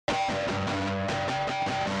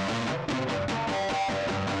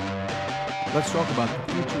Let's talk about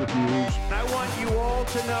the future of news. I want you all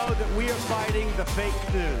to know that we are fighting the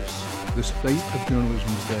fake news. The state of journalism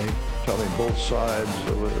today. Telling both sides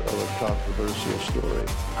of a controversial story.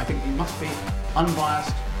 I think we must be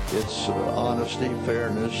unbiased. It's honesty,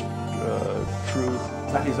 fairness, truth.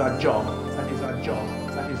 That is our job. That is our job.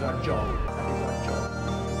 That is our job. That is our job.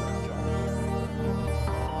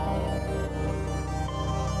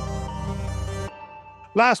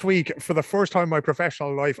 Last week, for the first time in my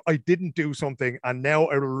professional life, I didn't do something, and now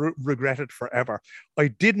I regret it forever. I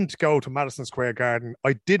didn't go to Madison Square Garden.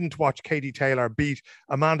 I didn't watch Katie Taylor beat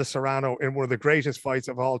Amanda Serrano in one of the greatest fights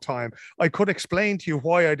of all time. I could explain to you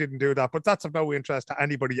why I didn't do that, but that's of no interest to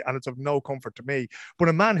anybody, and it's of no comfort to me. But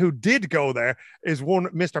a man who did go there is one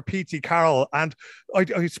Mr. Petesy Carroll, and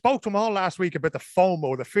I spoke to him all last week about the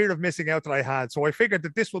FOMO, the fear of missing out that I had. So I figured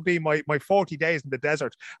that this will be my 40 days in the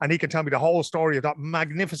desert, and he can tell me the whole story of that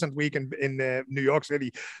magnificent week in New York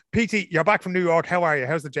City. Petesy, you're back from New York. How are you?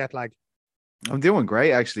 How's the jet lag? I'm doing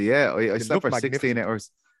great, actually. Yeah, I slept for 16 hours.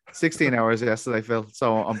 16 hours yesterday, Phil.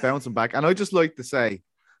 So I'm bouncing back. And I just like to say,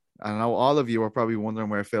 I know all of you are probably wondering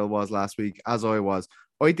where Phil was last week, as I was.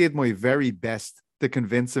 I did my very best to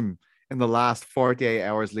convince him in the last 48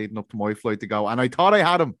 hours leading up to my flight to go. And I thought I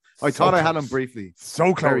had him. I had him briefly.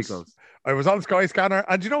 So close. Very close. I was on Skyscanner,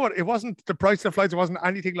 and you know what? It wasn't the price of the flights. It wasn't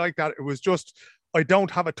anything like that. It was just, I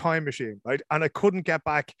don't have a time machine, right? And I couldn't get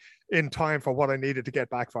back in time for what I needed to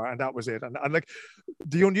get back for. And that was it. And like,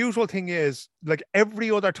 the unusual thing is, like,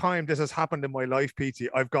 every other time this has happened in my life, Petesy,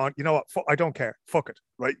 I've gone, you know what? I don't care. Fuck it,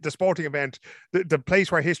 right? The sporting event, the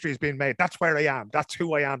place where history is being made, that's where I am. That's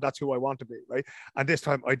who I am. That's who I want to be, right? And this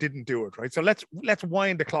time I didn't do it, right? So let's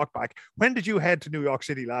wind the clock back. When did you head to New York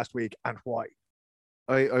City last week, and why?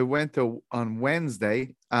 I went to on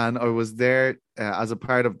Wednesday, and I was there as a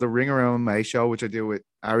part of the Ringer MMA show, which I do with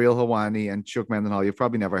Ariel Helwani and Chuck Mendenhall. You've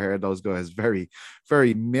probably never heard those guys. Very,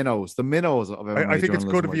 very minnows. The minnows of MMA. I think it's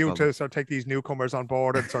good of you to sort of take these newcomers on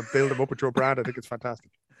board and sort of build them up with your brand. I think it's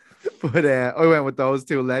fantastic. But I went with those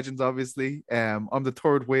two legends, obviously. I'm the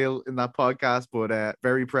third wheel in that podcast, but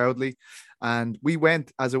very proudly. And we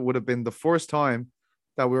went as it would have been the first time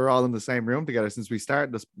that we were all in the same room together since we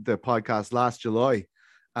started the podcast last July.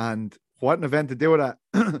 And what an event to do it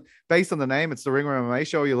at. Based on the name, it's the Ringer MMA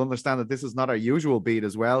show. You'll understand that this is not our usual beat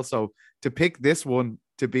as well. So to pick this one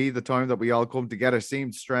to be the time that we all come together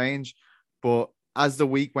seemed strange. But as the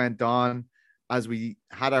week went on, as we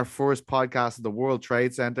had our first podcast at the World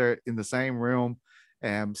Trade Center in the same room,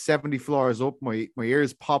 70 floors up, my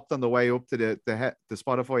ears popped on the way up to the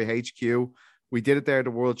Spotify HQ. We did it there at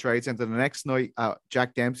the World Trade Center. The next night at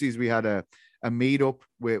Jack Dempsey's, we had a meetup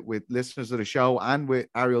with listeners of the show and with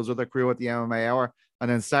Ariel's other crew at the MMA Hour. And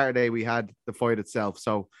then Saturday we had the fight itself.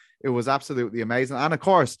 So it was absolutely amazing. And of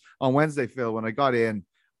course, on Wednesday, Phil, when I got in,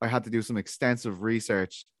 I had to do some extensive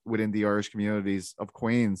research within the Irish communities of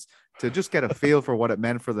Queens to just get a feel for what it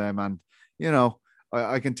meant for them. And, you know,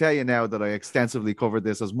 I can tell you now that I extensively covered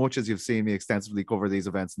this as much as you've seen me extensively cover these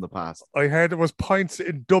events in the past. I heard it was points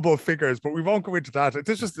in double figures, but we won't go into that.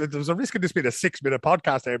 There's a risk of this being a 6-minute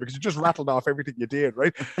podcast there because you just rattled off everything you did,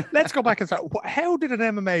 right? Let's go back and start. How did an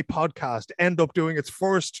MMA podcast end up doing its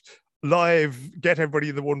first live, get everybody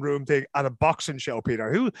in the one room thing at a boxing show,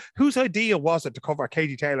 Peter? Whose idea was it to cover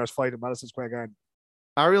Katie Taylor's fight in Madison Square Garden?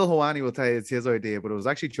 Ariel Helwani will tell you it's his idea, but it was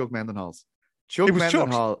actually Chuck Mendenhall's. Chuck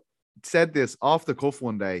Mendenhall said this off the cuff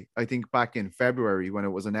one day, I think back in February when it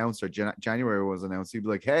was announced, or January was announced. He'd be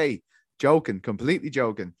like, hey, completely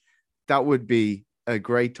joking. That would be a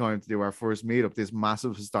great time to do our first meetup, this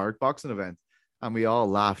massive historic boxing event. And we all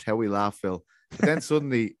laughed. How we laughed, Phil. But then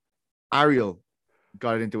suddenly Ariel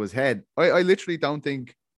got it into his head. I literally don't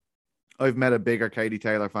think I've met a bigger Katie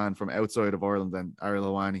Taylor fan from outside of Ireland than Ariel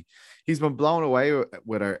Helwani. He's been blown away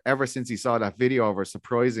with her ever since he saw that video of her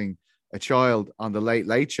surprising a child on the Late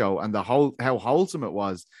Late Show and how wholesome it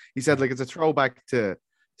was. He said, like, it's a throwback to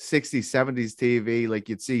 60s, 70s TV. Like,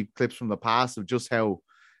 you'd see clips from the past of just how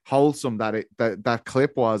wholesome that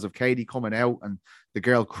clip was of Katie coming out and the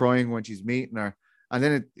girl crying when she's meeting her. And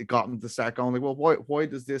then it got him to start going like, well, why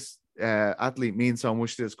does this athlete mean so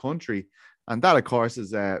much to this country? And that, of course,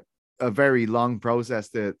 is a very long process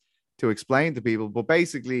to explain to people. But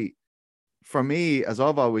basically, for me, as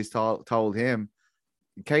I've always told him,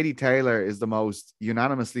 Katie Taylor is the most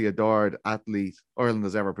unanimously adored athlete Ireland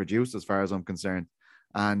has ever produced, as far as I'm concerned.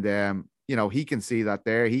 And, you know, he can see that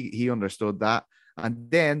there. He understood that.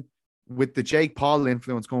 And then with the Jake Paul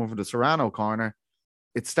influence coming from the Serrano corner,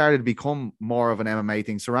 it started to become more of an MMA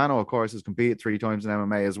thing. Serrano, of course, has competed 3 times in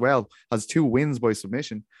MMA as well, has 2 wins by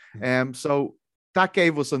submission. So that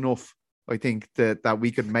gave us enough, I think, that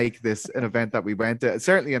we could make this an event that we went to.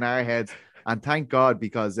 Certainly in our heads, And thank God,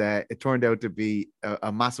 because it turned out to be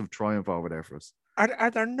a massive triumph over there for us.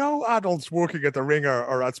 Are there no adults working at the Ringer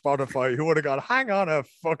or at Spotify who would have gone, hang on a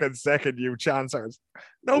fucking second, you chancers?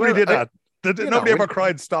 Nobody did that. Nobody ever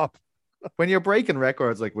cried stop. When you're breaking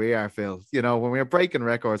records like we are, Phil, when we're breaking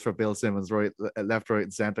records for Bill Simmons, right, left, right,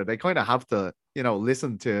 and center, they kind of have to,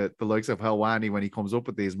 listen to the likes of Helwani when he comes up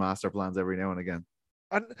with these master plans every now and again.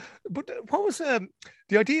 But what was the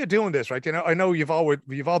idea of doing this, right? I know you've all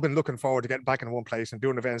been looking forward to getting back in one place and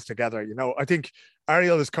doing events together. I think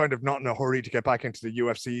Ariel is kind of not in a hurry to get back into the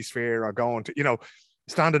UFC sphere or going to,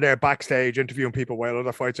 standing there backstage interviewing people while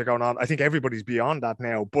other fights are going on. I think everybody's beyond that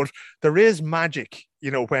now, but there is magic,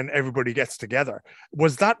 when everybody gets together.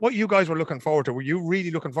 Was that what you guys were looking forward to? Were you really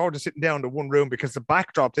looking forward to sitting down to one room? Because the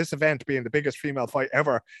backdrop, this event being the biggest female fight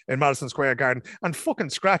ever in Madison Square Garden, and fucking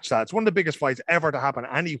scratch that, it's one of the biggest fights ever to happen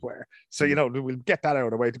anywhere. So, we'll get that out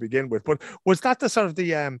of the way to begin with. But was that the sort of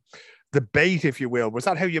the bait, if you will? Was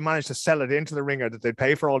that how you managed to sell it into the Ringer, that they'd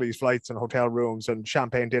pay for all these flights and hotel rooms and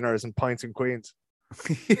champagne dinners and pints in Queens?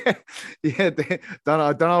 yeah. Don't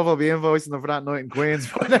know if I'll be invoicing them for that night in Queens,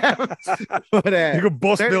 but you could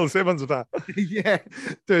bust Bill Simmons with that. Yeah,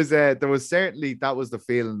 there was certainly, that was the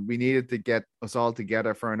feeling. We needed to get us all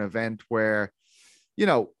together for an event where,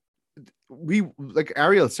 we, like,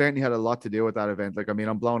 Ariel certainly had a lot to do with that event. Like, I mean,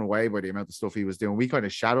 I'm blown away by the amount of stuff he was doing. We kind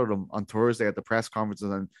of shadowed him on Thursday at the press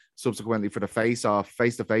conferences, and subsequently for the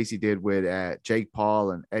face-to-face he did with Jake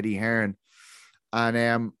Paul and Eddie Hearn,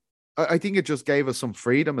 and I think it just gave us some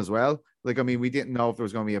freedom as well. Like, I mean, we didn't know if there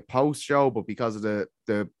was going to be a post show, but because of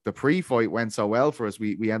the pre-fight went so well for us,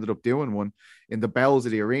 we ended up doing one in the bells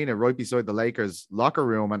of the arena right beside the Lakers locker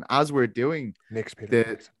room. And as we're doing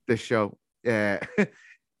the show,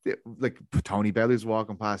 like Tony Beller's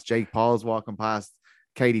walking past, Jake Paul's walking past,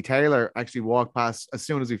 Katie Taylor actually walked past as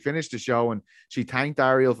soon as we finished the show, and she thanked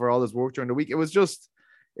Ariel for all his work during the week. It was just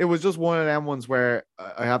one of them ones where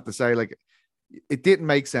I have to say, like, it didn't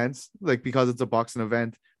make sense, like, because it's a boxing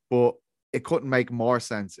event, but it couldn't make more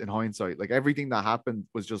sense in hindsight. Like, everything that happened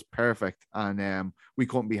was just perfect, and we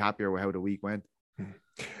couldn't be happier with how the week went.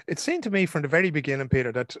 It seemed to me from the very beginning,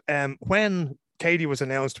 Peter, that when Katie was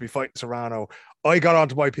announced to be fighting Serrano, I got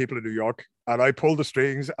onto my people in New York and I pulled the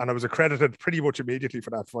strings, and I was accredited pretty much immediately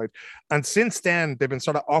for that fight. And since then, they've been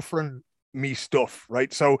sort of offering me stuff,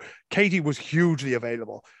 right? So Katie was hugely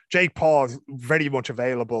available. Jake Paul is very much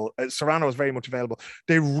available. Serrano is very much available.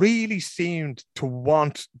 They really seemed to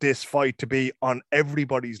want this fight to be on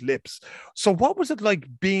everybody's lips. So what was it like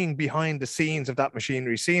being behind the scenes of that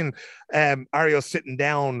machinery, seeing Ariel sitting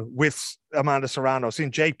down with Amanda Serrano,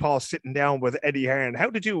 seeing Jake Paul sitting down with Eddie Hearn?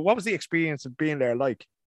 What was the experience of being there like?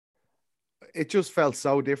 It just felt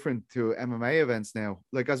so different to MMA events now.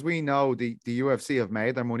 Like, as we know, the UFC have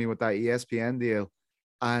made their money with that ESPN deal.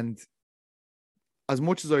 And as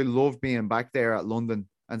much as I love being back there at London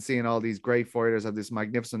and seeing all these great fighters have this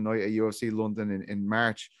magnificent night at UFC London in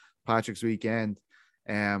March, Patrick's weekend,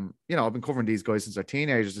 I've been covering these guys since they're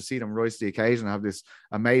teenagers. To see them rise to the occasion and have this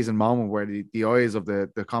amazing moment where the eyes of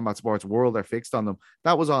the combat sports world are fixed on them,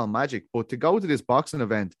 that was all magic. But to go to this boxing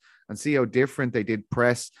event and see how different they did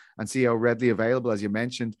press and see how readily available, as you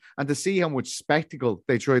mentioned, and to see how much spectacle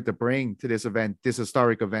they tried to bring to this event, this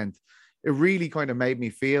historic event, it really kind of made me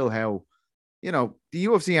feel how, the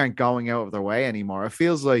UFC aren't going out of their way anymore. It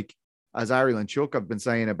feels like, as Ariel and Chuck have been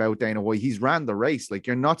saying about Dana White, he's ran the race. Like,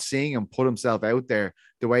 you're not seeing him put himself out there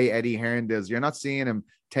the way Eddie Hearn does. You're not seeing him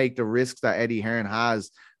take the risks that Eddie Hearn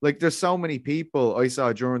has. Like, there's so many people I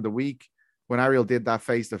saw during the week when Ariel did that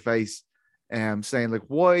face-to-face, saying, like,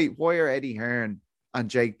 why are Eddie Hearn and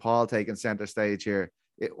Jake Paul taking center stage here?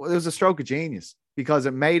 It was a stroke of genius, because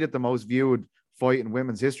it made it the most viewed fight in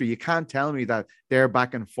women's history. You can't tell me that they're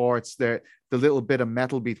back and forths, the little bit of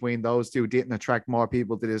metal between those two didn't attract more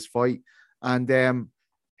people to this fight. And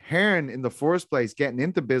Hearn, in the first place, getting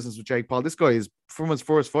into business with Jake Paul, this guy is, from his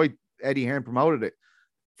first fight, Eddie Hearn promoted it.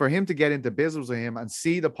 For him to get into business with him and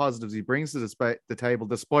see the positives he brings to the table,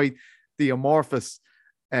 despite the amorphous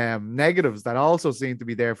negatives that also seem to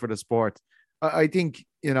be there for the sport, I think,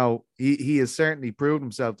 he has certainly proved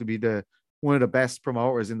himself to be one of the best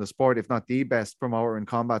promoters in the sport, if not the best promoter in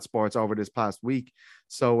combat sports over this past week.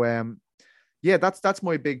 So, that's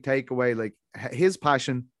my big takeaway. Like, his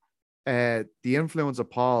passion, the influence of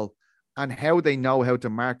Paul, and how they know how to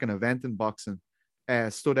mark an event in boxing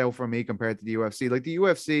stood out for me compared to the UFC. Like, the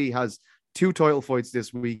UFC has 2 title fights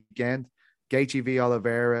this weekend: Gaethje v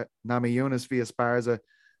Oliveira, Namajunas v Esparza.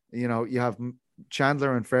 You have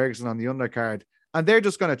Chandler and Ferguson on the undercard, and they're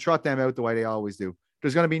just going to trot them out the way they always do.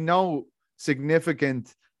 There's going to be no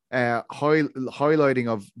significant highlighting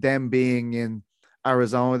of them being in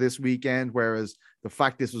Arizona this weekend, whereas the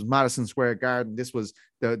fact this was Madison Square Garden, this was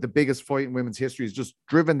the biggest fight in women's history, is just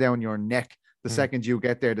driven down your neck the second you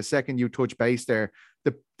get there, the second you touch base there.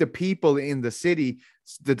 The people in the city,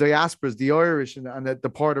 the diasporas, the Irish and the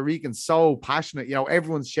Puerto Ricans, so passionate. You know,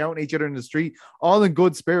 everyone's shouting at each other in the street, all in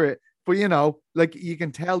good spirit. But, you know, like, you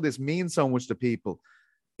can tell this means so much to people.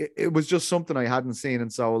 It was just something I hadn't seen in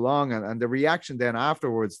so long. And the reaction then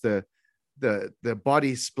afterwards, the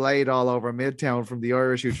body splayed all over Midtown from the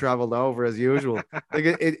Irish who traveled over as usual.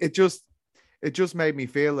 Like it just made me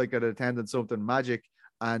feel like I'd attended something magic,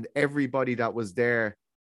 and everybody that was there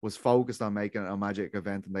was focused on making a magic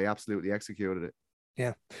event, and they absolutely executed it.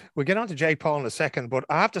 Yeah. We'll get on to Jake Paul in a second, but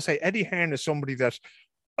I have to say Eddie Hearn is somebody that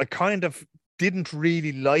I kind of didn't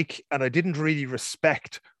really like and I didn't really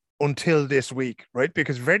respect until this week, right?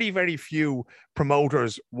 Because very, very few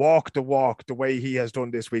promoters walk the walk the way he has done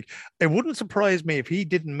this week. It wouldn't surprise me if he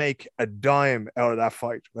didn't make a dime out of that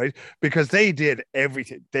fight, right? Because they did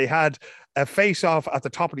everything. They had a face-off at the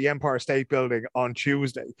top of the Empire State Building on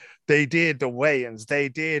Tuesday. They did the weigh-ins. They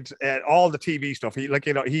did all the TV stuff. He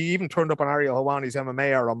even turned up on Ariel Helwani's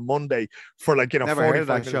MMA hour on Monday for Never heard of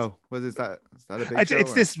that show. What is that? Is that a big show?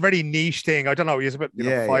 It's this very niche thing. I don't know. He's about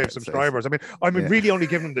 5 subscribers. I'm really only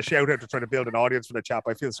giving him the shout out to try to build an audience for the chap.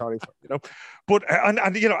 I feel sorry for him, But and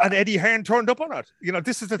Eddie Hearn turned up on it.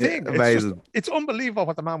 This is the thing. Amazing. It's unbelievable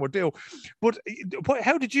what the man would do. But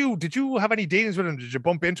how did you have any dealings with him? Did you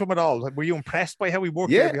bump into him at all? Were you impressed by how he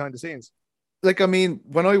worked there behind the scenes? Like, I mean,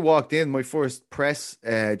 when I walked in, my first press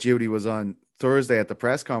duty was on Thursday at the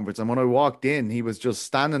press conference. And when I walked in, he was just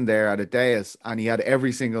standing there at a dais and he had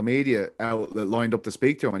every single media outlet lined up to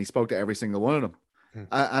speak to him. And he spoke to every single one of them.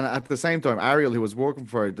 And at the same time, Ariel, who was working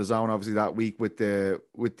for the Zone, obviously that week with the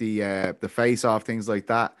face off, things like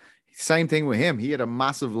that. Same thing with him. He had a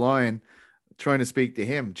massive line trying to speak to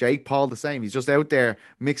him. Jake Paul, the same. He's just out there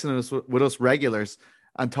mixing us with us regulars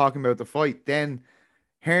and talking about the fight. Then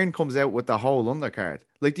Hearn comes out with the whole undercard.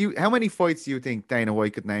 Like, how many fights do you think Dana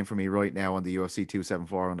White could name for me right now on the UFC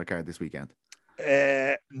 274 undercard this weekend?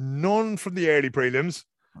 None from the early prelims.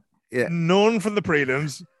 Yeah. None from the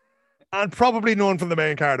prelims. And probably none from the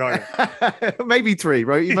main card either. Maybe 3,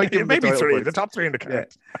 right? You might give maybe the 3, points. the top 3 in the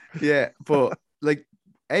card. Yeah. But like,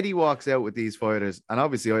 Eddie walks out with these fighters, and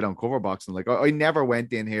obviously I don't cover boxing. Like, I never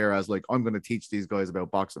went in here as like, I'm going to teach these guys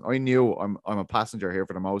about boxing. I knew I'm a passenger here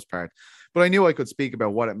for the most part, but I knew I could speak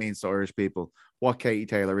about what it means to Irish people, what Katie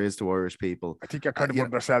Taylor is to Irish people. I think you're kind of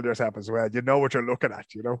underselling yourself as well. You know what you're looking at,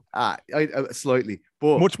 I slightly,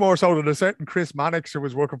 but much more so than a certain Chris Mannix who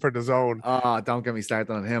was working for the Zone. Don't get me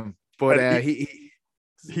started on him. But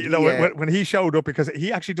when he showed up, because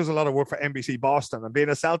he actually does a lot of work for NBC Boston, and being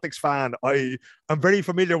a Celtics fan, I'm very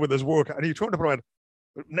familiar with his work. And he turned up and went,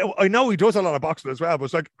 "No, I know he does a lot of boxing as well." But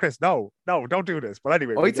it's like, Chris, no, don't do this. But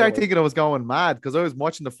anyway, I started thinking I was going mad because I was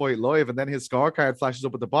watching the fight live, and then his scorecard flashes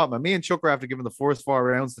up at the bottom, and me and Chuck are after giving the first 4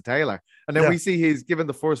 rounds to Taylor, and then we see he's giving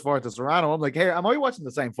the first 4 to Serrano. I'm like, hey, am I watching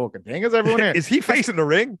the same fucking thing as everyone here? Is he facing the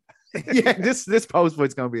ring? Yeah, this post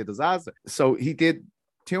fight's going to be a disaster. So he did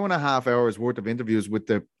 2.5 hours worth of interviews with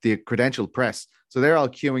the credentialed press. So they're all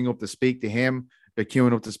queuing up to speak to him. They're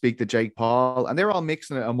queuing up to speak to Jake Paul, and they're all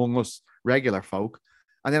mixing it among us regular folk.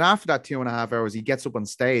 And then after that 2.5 hours, he gets up on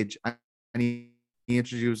stage and he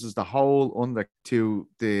introduces the whole under to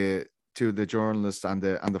the journalists and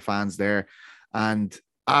the fans there. And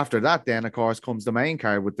after that, then of course comes the main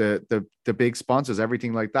card with the big sponsors,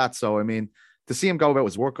 everything like that. So I mean, to see him go about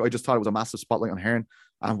his work, I just thought it was a massive spotlight on Hearn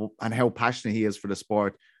and how passionate he is for the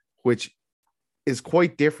sport, which is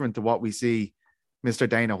quite different to what we see Mr.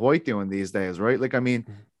 Dana White doing these days, right? Like, I mean,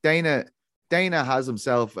 Dana has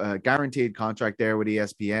himself a guaranteed contract there with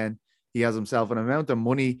ESPN. He has himself an amount of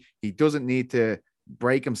money. He doesn't need to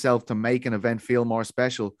break himself to make an event feel more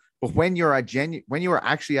special. But when you're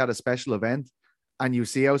actually at a special event and you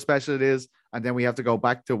see how special it is, and then we have to go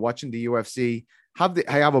back to watching the UFC, I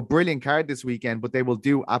have a brilliant card this weekend, but they will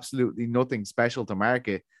do absolutely nothing special to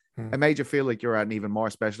market. It made you feel like you're at an even more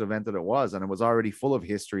special event than it was, and it was already full of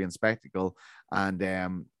history and spectacle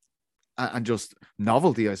and just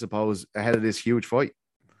novelty, I suppose, ahead of this huge fight.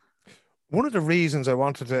 One of the reasons I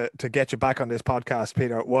wanted to get you back on this podcast,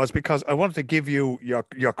 Peter, was because I wanted to give you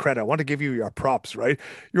your credit. I want to give you your props, right?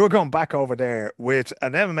 You're going back over there with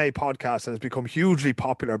an MMA podcast that has become hugely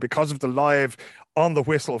popular because of the live on the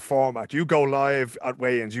whistle format. You go live at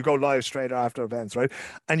weigh-ins, you go live straight after events, right?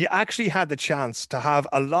 And you actually had the chance to have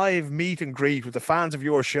a live meet and greet with the fans of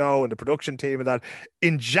your show and the production team and that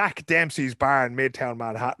in Jack Dempsey's bar in Midtown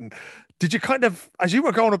Manhattan. Did you kind of, as you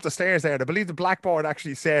were going up the stairs there, I believe the blackboard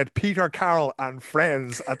actually said Peter Carroll and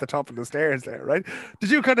friends at the top of the stairs there, right?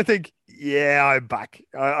 Did you kind of think, yeah, I'm back.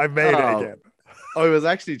 I've made it again? I was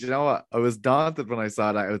actually, do you know what? I was daunted when I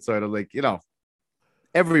saw that outside. I'm like,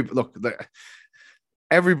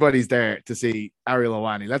 everybody's there to see Ariel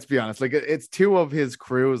Owani. Let's be honest. Like, it's two of his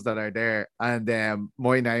crews that are there, and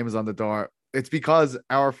my name is on the door. It's because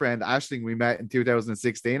our friend Aisling, we met in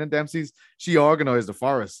 2016 in Dempsey's, she organized the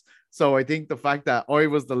forest. So I think the fact that I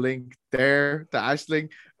was the link there to Aisling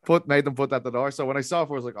made them put that at the door. So when I saw it,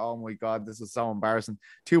 I was like, oh my God, this is so embarrassing.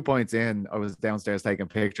 2 points in, I was downstairs taking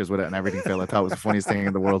pictures with it and everything, Phil. I thought it was the funniest thing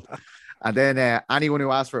in the world. And then anyone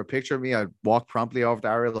who asked for a picture of me, I'd walk promptly over to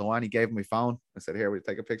Ariel Owani, gave him my phone. I said, here, will you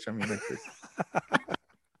take a picture of me?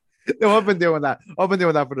 No, I've been doing that. I've been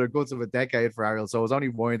doing that for the goods of a decade for Ariel. So I was only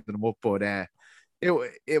winding him up, but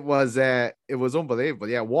it was unbelievable.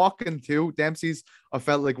 Yeah, walking to Dempsey's, I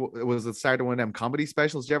felt like it was the start of one of them comedy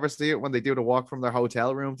specials. Did you ever see it when they do the walk from their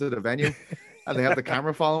hotel room to the venue and they have the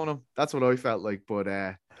camera following them? That's what I felt like. But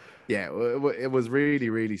yeah, it was really,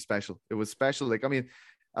 really special. It was special. Like, I mean,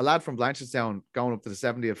 a lad from Blanchardstown going up to the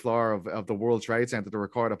 70th floor of the World Trade Center to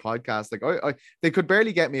record a podcast. Like, they could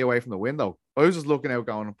barely get me away from the window. I was just looking out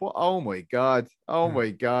going, oh my God.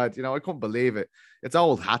 You know, I couldn't believe it. It's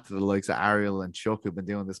old hat to the likes of Ariel and Chuck who've been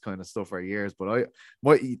doing this kind of stuff for years. But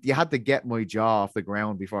you had to get my jaw off the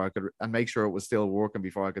ground before I could, and make sure it was still working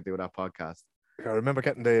before I could do that podcast. I remember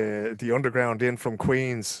getting the underground in from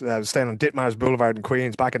Queens, staying on Ditmars Boulevard in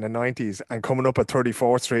Queens back in the 90s and coming up at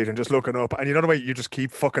 34th Street and just looking up. And you know the way you just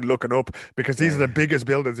keep fucking looking up because these are the biggest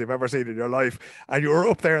buildings you've ever seen in your life. And you were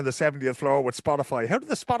up there on the 70th floor with Spotify. How did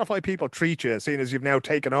the Spotify people treat you, seeing as you've now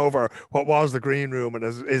taken over what was the green room and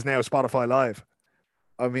is now Spotify Live?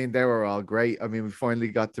 I mean, they were all great. I mean, we finally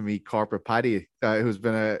got to meet Corporate Paddy, who's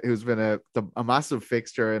been a massive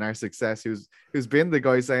fixture in our success. Who's been the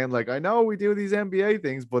guy saying, like, I know we do these NBA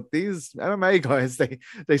things, but these MMA guys,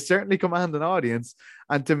 they certainly command an audience.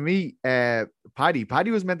 And to meet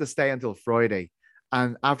Paddy was meant to stay until Friday,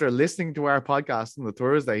 and after listening to our podcast on the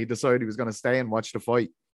Thursday, he decided he was going to stay and watch the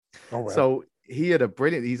fight. Oh, well. So he had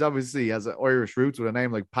he's obviously has Irish roots with a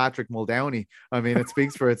name like Patrick Muldowney. I mean, it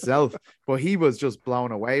speaks for itself, but he was just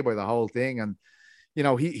blown away by the whole thing. And, you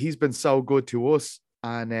know, he's been so good to us,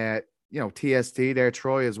 and, you know, TST there,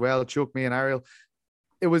 Troy as well, Chuck, me and Ariel.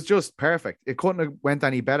 It was just perfect. It couldn't have went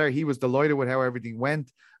any better. He was delighted with how everything went.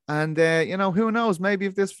 And, you know, who knows, maybe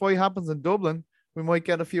if this fight happens in Dublin, we might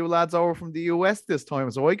get a few lads over from the US this time,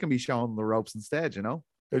 so I can be showing the ropes instead, you know?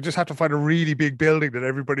 They just have to find a really big building that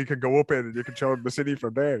everybody can go up in, and you can show them the city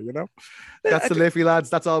from there, you know? That's the Liffey lads.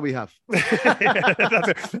 That's all we have. Yeah, that's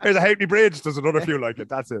it. There's a Halfpenny Bridge. There's another few like it.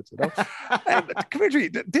 That's it, you know? Come here,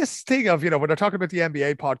 this thing of, you know, when they're talking about the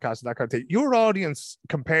NBA podcast and that kind of thing, your audience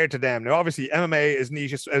compared to them, now obviously MMA is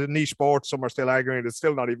a niche sport. Some are still arguing it's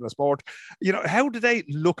still not even a sport. You know, how do they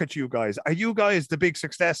look at you guys? Are you guys the big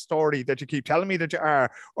success story that you keep telling me that you are?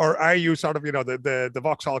 Or are you sort of, you know, the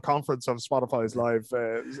Vauxhall conference of Spotify's live?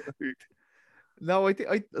 No,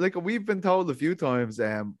 I like we've been told a few times,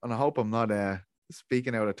 and I hope I'm not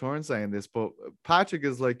speaking out of turn saying this, but Patrick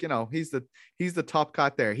is like, you know, he's the top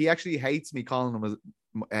cat there. He actually hates me calling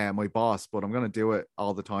him my boss, but I'm gonna do it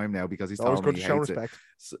all the time now because he's told me he hates it.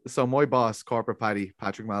 So my boss, Corporate Paddy,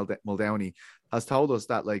 Patrick Muldowney, has told us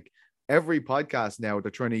that, like, every podcast now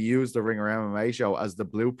they're trying to use the Ringer MMA show as the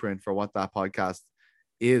blueprint for what that podcast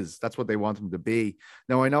is. That's what they want them to be.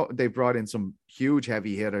 Now, I know they brought in some huge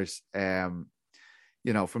heavy hitters,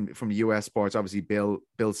 you know, from US sports. Obviously,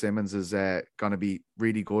 Bill Simmons is going to be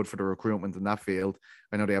really good for the recruitment in that field.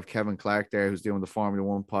 I know they have Kevin Clark there, who's doing the Formula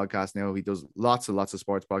One podcast now. He does lots of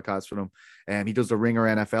sports podcasts for them, and he does the Ringer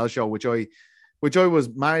NFL show, which I was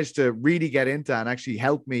managed to really get into and actually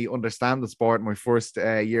helped me understand the sport in my first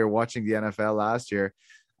year watching the NFL last year.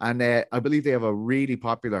 And I believe they have a really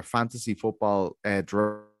popular fantasy football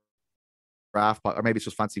draft, or maybe it's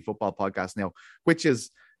just fantasy football podcast now, which is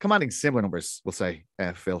commanding similar numbers, we'll say,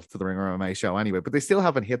 Phil, to the Ringer MMA show anyway. But they still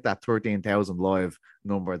haven't hit that 13,000 live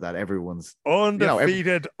number that everyone's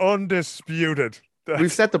undefeated, undisputed.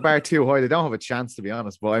 We've set the bar too high. They don't have a chance, to be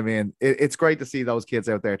honest. But I mean, it's great to see those kids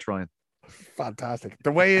out there trying. Fantastic.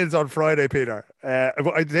 The weigh-ins on Friday, Peter.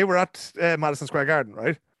 They were at Madison Square Garden,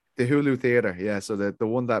 right? The Hulu Theatre, yeah. So the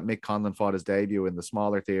one that Mick Conlon fought his debut in, the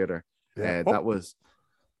smaller theatre. Yeah. That was.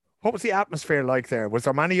 What was the atmosphere like there? Was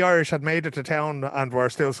there many Irish had made it to town and were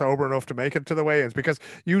still sober enough to make it to the weigh-ins? Because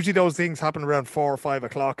usually those things happen around 4 or 5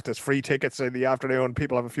 o'clock. There's free tickets in the afternoon.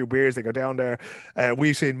 People have a few beers. They go down there.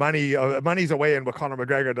 We've seen many's a weigh-in with Conor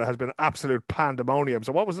McGregor that has been absolute pandemonium.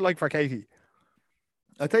 So what was it like for Katie?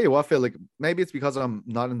 I tell you what, Phil, like maybe it's because I'm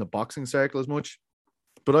not in the boxing circle as much,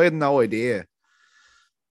 but I had no idea.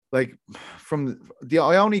 Like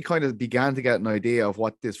I only kind of began to get an idea of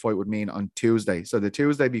what this fight would mean on Tuesday. So the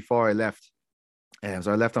Tuesday before I left,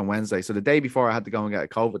 so I left on Wednesday. So the day before I had to go and get a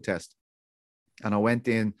COVID test, and I went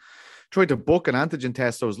in, tried to book an antigen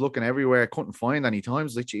test. I was looking everywhere, couldn't find any time. I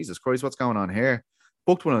was like, Jesus Christ, what's going on here?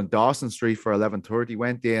 Booked one on Dawson Street for 11:30.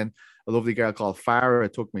 Went in, a lovely girl called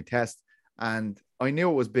Farah took my test, and I knew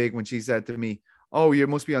it was big when she said to me, "Oh, you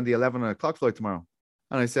must be on the 11 o'clock flight tomorrow."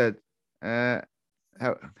 And I said,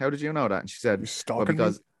 how did you know that? And she said, well,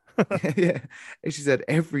 because yeah. And she said,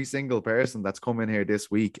 every single person that's come in here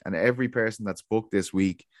this week and every person that's booked this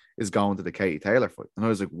week is going to the Katie Taylor fight. And I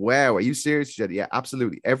was like, wow, are you serious? She said, yeah,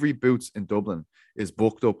 absolutely. Every Boots in Dublin is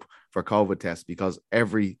booked up for COVID tests because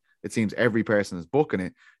it seems every person is booking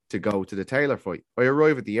it to go to the Taylor fight. I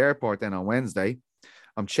arrive at the airport then on Wednesday.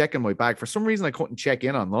 I'm checking my bag. For some reason, I couldn't check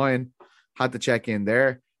in online. Had to check in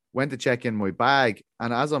there. Went to check in my bag.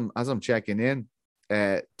 And as I'm checking in,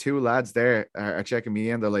 two lads there are checking me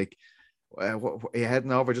in. They're like, what, are you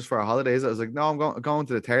heading over just for our holidays? I was like, no, I'm going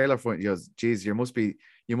to the Taylor fight. He goes, geez, you must be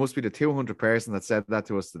the 200th person that said that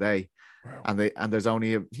to us today. Wow. And there's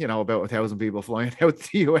only about 1,000 people flying out to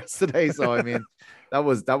the US today. So I mean, that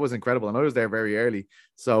was incredible. And I was there very early.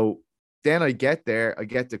 So then I get there, I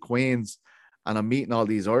get to Queens, and I'm meeting all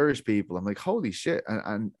these Irish people. I'm like, holy shit.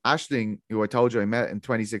 And Aisling, who I told you I met in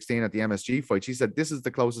 2016 at the MSG fight, she said, this is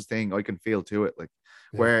the closest thing I can feel to it. Like,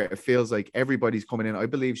 where it feels like everybody's coming in. I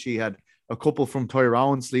believe she had a couple from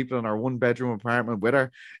Tyrone sleeping in our 1-bedroom apartment with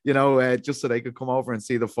her, just so they could come over and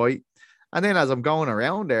see the fight. And then as I'm going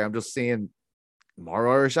around there, I'm just seeing more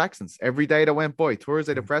Irish accents every day that went by.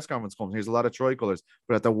 Thursday, the press conference comes. Here's a lot of tricolors.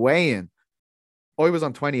 But at the weigh-in, I was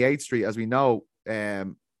on 28th Street, as we know.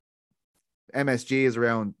 MSG is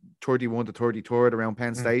around 31 to 33rd around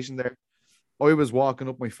Penn Station there. I was walking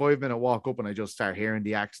up my 5-minute walk up and I just start hearing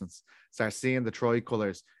the accents, start seeing the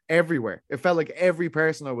tricolors everywhere. It felt like every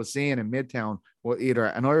person I was seeing in Midtown was either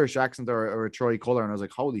an Irish accent or a tricolor. And I was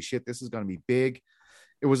like, holy shit, this is going to be big.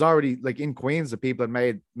 It was already like in Queens, the people had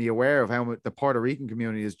made me aware of how the Puerto Rican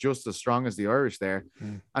community is just as strong as the Irish there.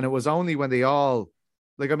 And it was only when they all,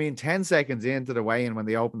 10 seconds into the weigh-in, when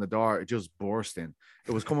they opened the door, it just burst in.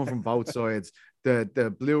 It was coming from both sides.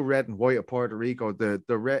 The blue, red, and white of Puerto Rico, the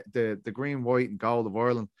red, the green, white, and gold of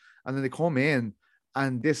Ireland. And then they come in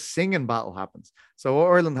and this singing battle happens. So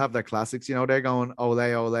Ireland have their classics, they're going ole,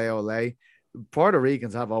 ole, ole. Puerto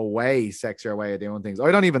Ricans have a way sexier way of doing things.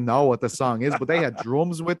 I don't even know what the song is, but they had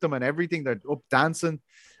drums with them and everything. They're up dancing.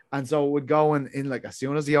 And so it would go in like as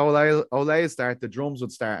soon as the ole start, the drums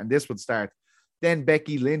would start and this would start. Then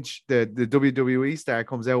Becky Lynch, the WWE star,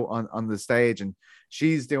 comes out on the stage and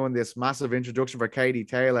she's doing this massive introduction for Katie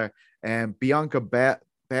Taylor and Bianca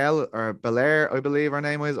Belair, I believe her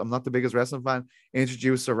name is. I'm not the biggest wrestling fan.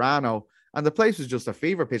 Introduced Serrano, and the place was just a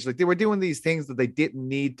fever pitch. Like they were doing these things that they didn't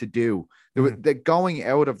need to do. They're going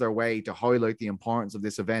out of their way to highlight the importance of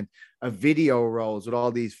this event. A video rolls with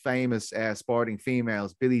all these famous sporting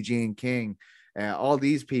females, Billie Jean King. All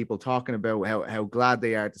these people talking about how glad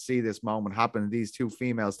they are to see this moment happen. And these two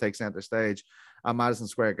females take center stage at Madison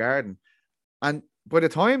Square Garden. And by the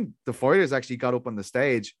time the fighters actually got up on the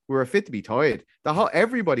stage, we were fit to be tied.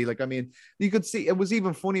 Everybody, you could see, it was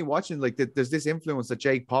even funny watching, there's this influence that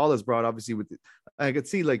Jake Paul has brought, obviously, I could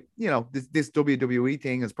see, this WWE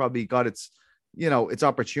thing has probably got its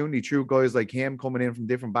opportunity through guys like him coming in from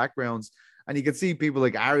different backgrounds. And you could see people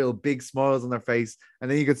like Ariel, big smiles on their face. And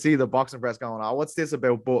then you could see the boxing press going, oh, what's this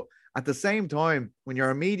about? But at the same time, when you're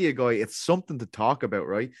a media guy, it's something to talk about,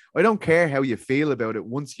 right? I don't care how you feel about it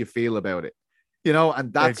once you feel about it,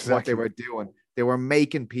 and that's exactly what they were doing. They were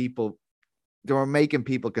making people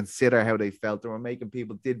consider how they felt. They were making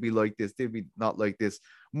people, did we like this? Did we not like this?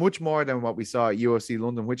 Much more than what we saw at UFC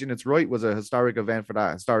London, which in its right was a historic event for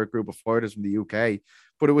that historic group of fighters from the UK.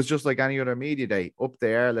 But it was just like any other media day up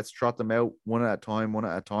there. Let's trot them out one at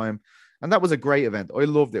a time. And that was a great event. I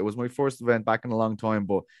loved it. It was my first event back in a long time.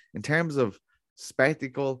 But in terms of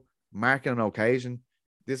spectacle, marking an occasion,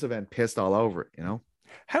 this event pissed all over it,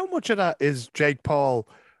 How much of that is Jake Paul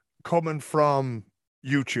coming from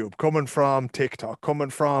YouTube, coming from TikTok,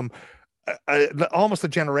 coming from almost a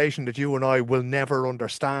generation that you and I will never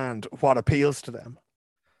understand what appeals to them?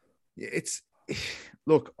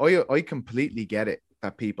 Look, I completely get it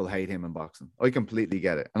that people hate him in boxing. I completely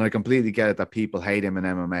get it. And I completely get it that people hate him in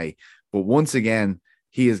MMA. But once again,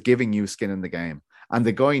 he is giving you skin in the game. And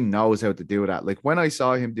the guy knows how to do that. Like when I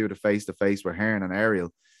saw him do the face-to-face with Hearn and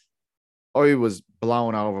Ariel, I was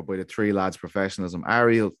blown over by the three lads' professionalism.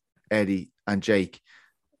 Ariel, Eddie, and Jake.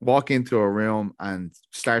 walk into a room and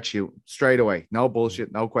start shooting straight away. No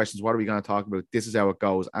bullshit, no questions. What are we going to talk about? This is how it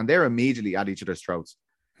goes. And they're immediately at each other's throats.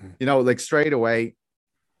 You know, like straight away,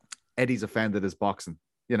 Eddie's offended his boxing.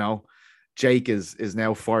 You know, Jake is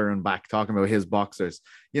now firing back, talking about his boxers.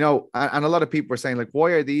 You know, and a lot of people are saying, like,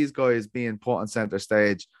 why are these guys being put on center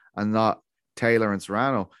stage and not Taylor and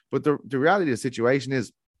Serrano? But the reality of the situation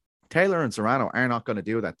is Taylor and Serrano are not going to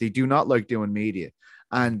do that. They do not like doing media.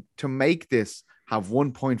 And to make this have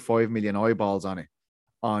 1.5 million eyeballs on it,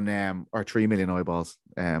 or 3 million eyeballs,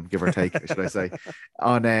 give or take, should I say,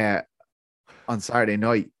 on Saturday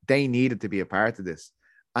night, they needed to be a part of this.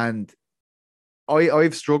 And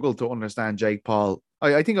I've struggled to understand Jake Paul.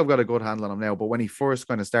 I think I've got a good handle on him now, but when he first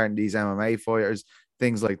kind of started these MMA fighters,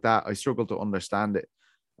 things like that, I struggled to understand it.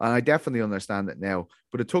 And I definitely understand it now.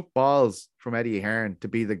 But it took balls from Eddie Hearn to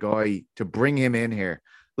be the guy to bring him in here.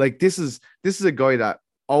 Like, this is a guy that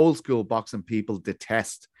old school boxing people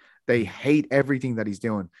detest. They hate everything that he's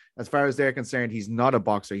doing. As far as they're concerned, he's not a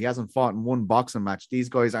boxer. He hasn't fought in one boxing match. These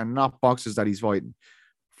guys are not boxers that he's fighting.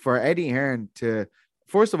 For Eddie Hearn to,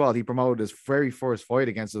 first of all, he promoted his very first fight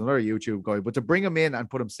against another YouTube guy, but to bring him in and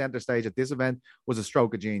put him center stage at this event was a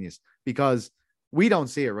stroke of genius, because we don't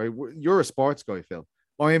see it, right? You're a sports guy, Phil.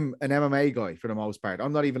 I'm an MMA guy for the most part.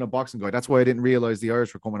 I'm not even a boxing guy. That's why I didn't realize the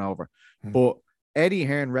Irish were coming over. But Eddie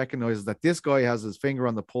Hearn recognizes that this guy has his finger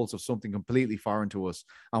on the pulse of something completely foreign to us.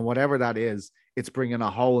 And whatever that is, it's bringing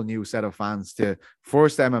a whole new set of fans to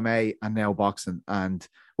first MMA and now boxing. And,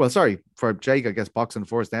 well, sorry, for Jake, I guess boxing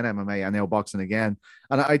first, then MMA, and now boxing again.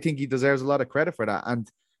 And I think he deserves a lot of credit for that.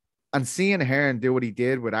 And seeing Hearn do what he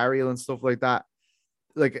did with Ariel and stuff like that,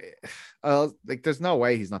 like there's no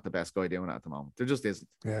way he's not the best guy doing it at the moment. There just isn't.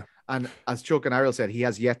 Yeah. And as Chuck and Ariel said, he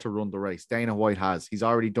has yet to run the race. Dana White has. He's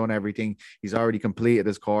already done everything. He's already completed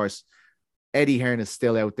his course. Eddie Hearn is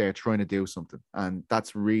still out there trying to do something. And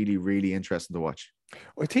that's really, really interesting to watch.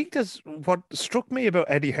 I think what struck me about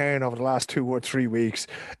Eddie Hearn over the last 2 or 3 weeks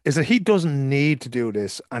is that he doesn't need to do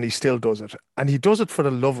this, and he still does it. And he does it for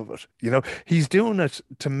the love of it. You know, he's doing it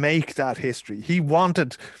to make that history. He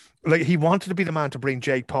wanted to be the man to bring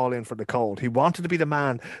Jake Paul in for the cold. He wanted to be the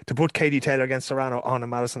man to put Katie Taylor against Serrano on in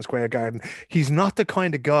Madison Square Garden. He's not the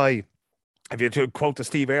kind of guy, if you to quote the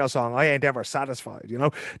Steve Earle song, I ain't ever satisfied. You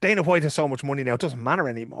know, Dana White has so much money now, it doesn't matter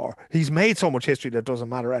anymore. He's made so much history that it doesn't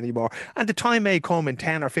matter anymore. And the time may come in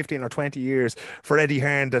 10 or 15 or 20 years for Eddie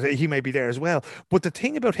Hearn that he may be there as well. But the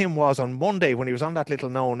thing about him was, on Monday, when he was on that little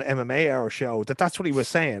known MMA Hour show, that's what he was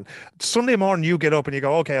saying. Sunday morning, you get up and you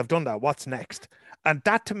go, okay, I've done that. What's next? And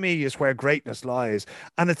that, to me, is where greatness lies.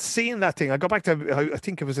 And it's seeing that thing. I go back to, I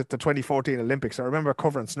think it was at the 2014 Olympics. I remember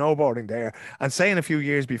covering snowboarding there and saying a few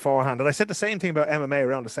years beforehand, and I said the same thing about MMA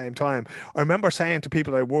around the same time. I remember saying to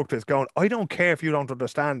people I worked with, going, I don't care if you don't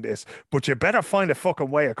understand this, but you better find a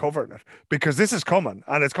fucking way of covering it, because this is coming,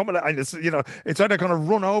 and it's coming, and it's, you know, it's either going to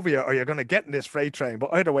run over you or you're going to get in this freight train,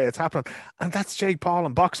 but either way it's happening. And that's Jake Paul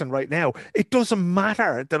in boxing right now. It doesn't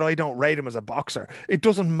matter that I don't rate him as a boxer. It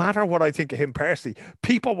doesn't matter what I think of him personally.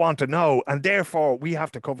 People want to know, and therefore we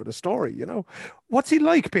have to cover the story. You know, what's he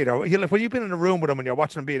like, Peter? When you've been in a room with him and you're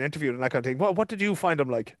watching him being interviewed and that kind of thing, what did you find him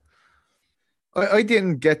like? I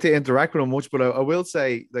didn't get to interact with him much, but I will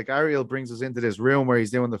say, like, Ariel brings us into this room where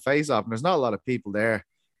he's doing the face-off, and there's not a lot of people there.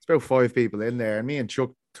 It's about 5 people in there, and me and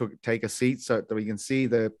Chuck take a seat so that we can see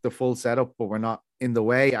the full setup, but we're not in the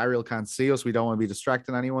way. Ariel can't see us. We don't want to be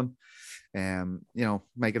distracting anyone. You know,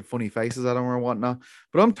 making funny faces at him or whatnot.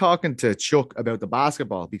 But I'm talking to Chuck about the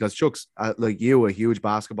basketball, because Chuck's, like you, a huge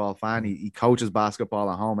basketball fan. He coaches basketball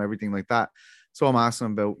at home, everything like that. So I'm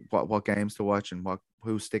asking him about what games to watch and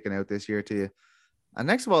who's sticking out this year to you. And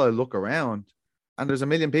next of all, I look around and there's a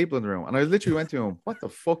million people in the room. And I literally went to him, what the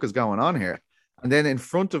fuck is going on here? And then in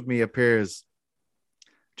front of me appears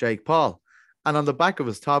Jake Paul. And on the back of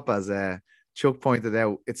his top, as Chuck pointed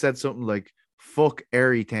out, it said something like, fuck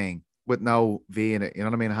everything, with no V in it. You know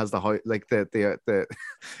what I mean? It has the height, like the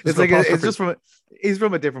it's like, it's just he's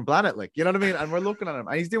from a different planet, like, you know what I mean? And we're looking at him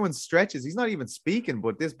and he's doing stretches. He's not even speaking,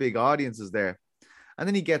 but this big audience is there. And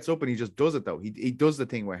then he gets up and he just does it, though. He does the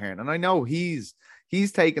thing with Hearn. And I know he's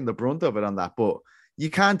taking the brunt of it on that, but you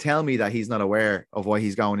can't tell me that he's not aware of why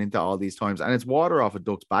he's going into all these times. And it's water off a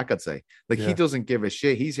duck's back, I'd say. Like, He doesn't give a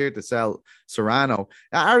shit. He's here to sell Serrano.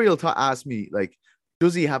 Ariel asked me, like,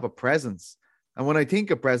 does he have a presence? And when I think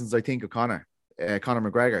of presence, I think of Conor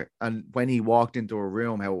McGregor. And when he walked into a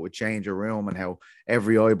room, how it would change a room and how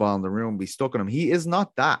every eyeball in the room would be stuck on him. He is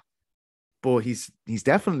not that, but he's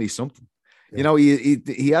definitely something. Yeah. You know,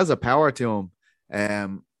 he has a power to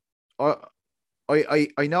him.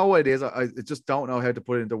 I know what it is. I just don't know how to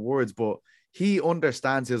put it into words, but he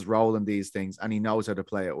understands his role in these things and he knows how to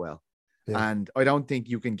play it well. Yeah. And I don't think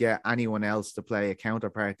you can get anyone else to play a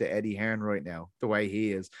counterpart to Eddie Hearn right now, the way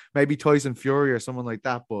he is. Maybe Tyson Fury or someone like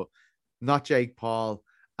that, but not Jake Paul.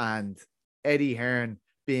 And Eddie Hearn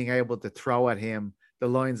being able to throw at him the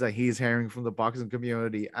lines that he's hearing from the boxing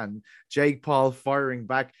community, and Jake Paul firing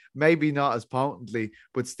back, maybe not as potently,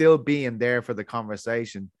 but still being there for the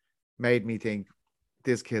conversation, made me think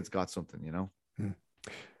this kid's got something, you know?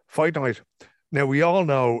 Fight night. Now, we all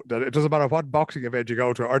know that it doesn't matter what boxing event you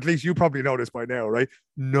go to, or at least you probably know this by now, right?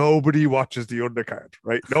 Nobody watches the undercard,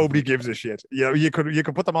 right? Nobody gives a shit. You know, you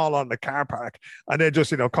could put them all on the car park and then just,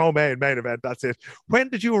 you know, co-main, main event, that's it. When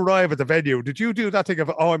did you arrive at the venue? Did you do that thing of,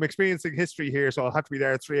 oh, I'm experiencing history here, so I'll have to be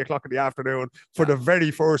there at 3:00 in the afternoon for the very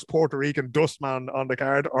first Puerto Rican dustman on the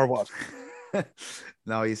card, or what?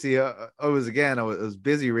 No, you see, I was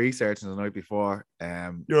busy researching the night before.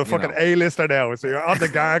 You're a fucking A-lister now, so you're on the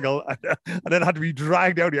gargle and then had to be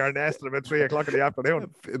dragged out of your nest at about 3:00 in the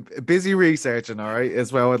afternoon. Busy researching, all right,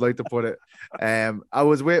 is where I'd like to put it. I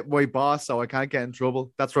was with my boss, so I can't get in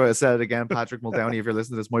trouble. That's right, I said it again, Patrick Muldowney. If you're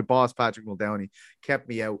listening to this, my boss, Patrick Muldowney, kept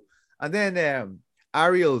me out. And then it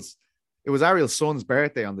was Ariel's son's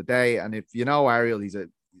birthday on the day, and if you know Ariel, he's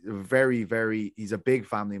a big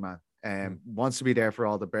family man. Wants to be there for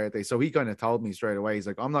all the birthdays. So he kind of told me straight away, he's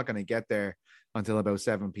like, I'm not going to get there until about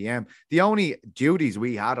 7 p.m. The only duties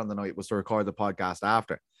we had on the night was to record the podcast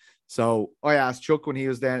after. So I asked Chuck when he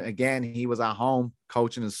was there. Again, he was at home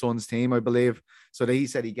coaching his son's team, I believe. So he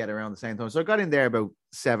said he'd get around the same time. So I got in there about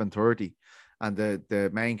 7:30 and the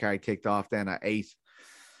main card kicked off then at 8.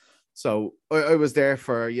 So I was there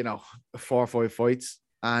for, you know, 4 or 5 fights.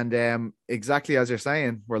 And exactly as you're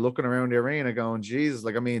saying, we're looking around the arena going, Jesus,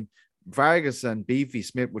 like, I mean, Vargas and Beefy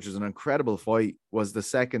Smith, which is an incredible fight, was the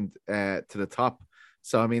second to the top.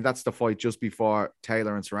 So, I mean, that's the fight just before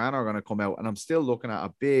Taylor and Serrano are going to come out. And I'm still looking at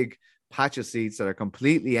a big patch of seats that are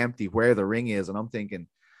completely empty where the ring is. And I'm thinking,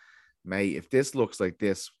 mate, if this looks like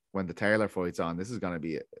this when the Taylor fight's on, this is going to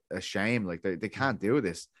be a shame. Like, they can't do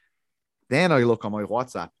this. Then I look on my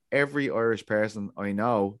WhatsApp. Every Irish person I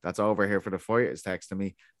know that's over here for the fight is texting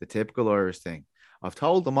me the typical Irish thing. I've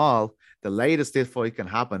told them all the latest this fight can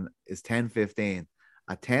happen is 10:15.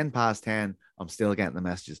 At 10 past 10, I'm still getting the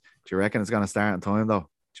messages. Do you reckon it's going to start in time, though?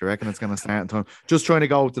 Do you reckon it's going to start in time? Just trying to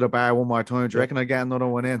go to the bar one more time. Do you reckon I get another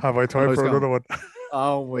one in? Have I time for another one?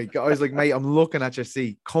 Oh my God. I was like, mate, I'm looking at your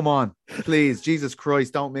seat. Come on, please. Jesus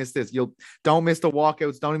Christ, don't miss this. Don't miss the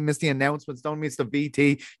walkouts. Don't miss the announcements. Don't miss the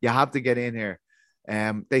VT. You have to get in here.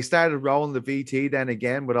 They started rolling the VT then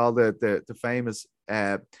again with all the famous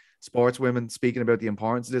sportswomen speaking about the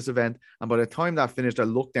importance of this event. And by the time that finished, I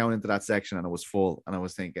looked down into that section and it was full. And I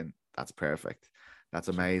was thinking, that's perfect. That's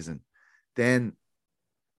amazing. Then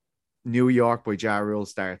New York by Ja Rule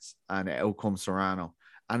starts and out comes Serrano.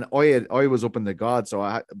 And I was up in the God,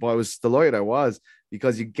 but I was delighted I was,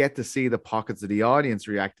 because you get to see the pockets of the audience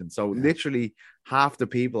reacting. So literally half the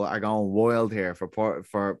people are going wild here for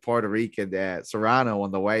Puerto Rican Serrano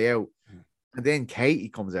on the way out. And then Katie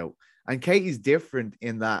comes out. And Katie's different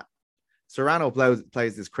in that Serrano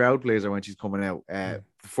plays this crowd pleaser when she's coming out. The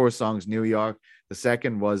first song's New York. The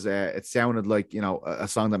second was, it sounded like, you know, a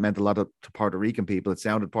song that meant a lot to Puerto Rican people. It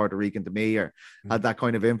sounded Puerto Rican to me, or had that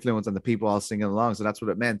kind of influence on the people all singing along. So that's what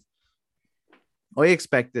it meant. I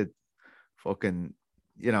expected fucking,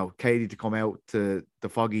 you know, Katie to come out to the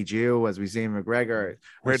Foggy Jew as we see in McGregor.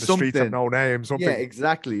 Where the streets have no name. Something. Yeah,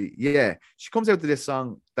 exactly. Yeah. She comes out to this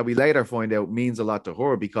song that we later find out means a lot to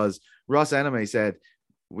her, because Ross Enemy said,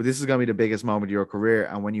 well, this is going to be the biggest moment of your career.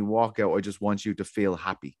 And when you walk out, I just want you to feel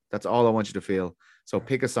happy. That's all I want you to feel. So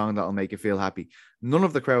pick a song that'll make you feel happy. None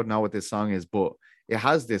of the crowd know what this song is, but it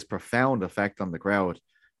has this profound effect on the crowd.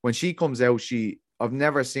 When she comes out, I've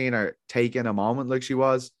never seen her take in a moment like she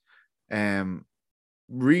was,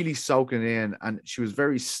 really soaking in. And she was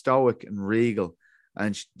very stoic and regal.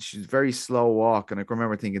 And she's very slow walk. And I can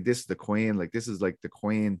remember thinking, this is the queen. Like, this is like the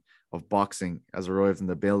queen of boxing has arrived in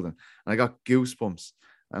the building. And I got goosebumps.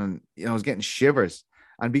 And, you know, I was getting shivers.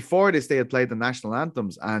 And before this, they had played the national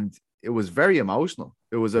anthems, and it was very emotional.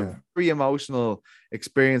 It was a very emotional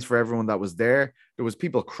experience for everyone that was there. There was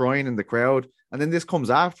people crying in the crowd. And then this comes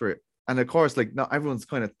after it. And of course, like, not everyone's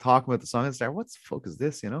kind of talking about the song and start, what the fuck is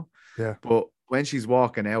this, you know? Yeah. But when she's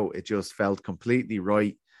walking out, it just felt completely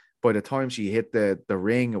right. By the time she hit the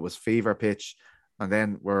ring, it was fever pitch. And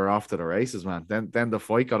then we're off to the races, man. Then the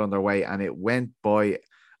fight got underway, and it went by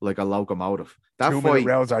like a locomotive. That 2-minute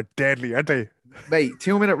rounds are deadly, aren't they? Mate,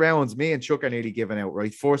 2-minute rounds, me and Chuck are nearly giving out,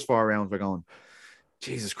 right? First 4 rounds, we're going,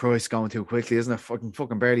 Jesus Christ, going too quickly, isn't it?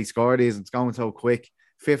 Fucking barely scored these. It's going so quick.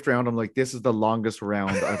 Fifth round, I'm like, this is the longest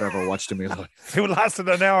round I've ever watched in my life. It lasted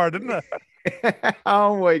an hour, didn't it?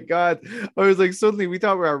 Oh my God. I was like, suddenly we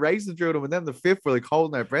thought we were racing through them. And then the fifth, we're like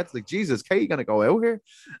holding our breath, like, Jesus, Kate, you gonna go out here?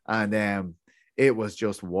 And it was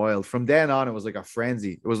just wild. From then on, it was like a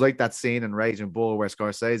frenzy. It was like that scene in Raging Bull where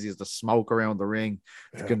Scorsese is the smoke around the ring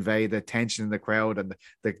to convey the tension in the crowd, and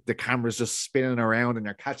the camera's just spinning around, and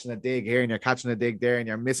you're catching a dig here and you're catching a dig there, and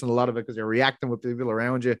you're missing a lot of it because you're reacting with people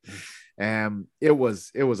around you. It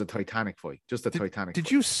was a Titanic fight, just a Titanic Did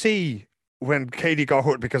fight. you see when Katie got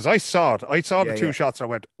hurt? Because I saw it. I saw the two shots and I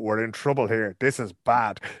went, we're in trouble here. This is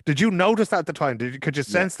bad. Did you notice that at the time? Could you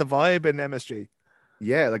sense the vibe in MSG?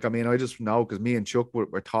 Yeah, like, I mean, I just know because me and Chuck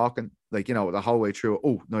were talking, like, you know, the whole way through.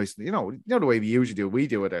 Oh, nice. You know the way we usually do. We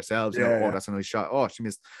do it ourselves. You know, oh, that's a nice shot. Oh, she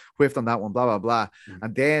whiffed on that one, blah, blah, blah.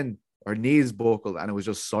 And then our knees buckled and it was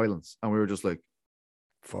just silence. And we were just like,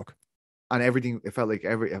 fuck. And everything, it felt like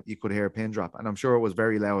you could hear a pin drop. And I'm sure it was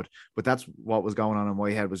very loud, but that's what was going on in my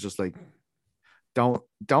head, was just like, don't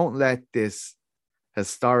let this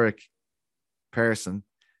historic person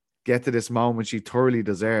get to this moment she thoroughly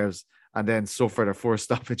deserves and then suffer the first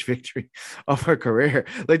stoppage victory of her career.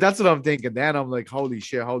 Like, that's what I'm thinking. Then I'm like, holy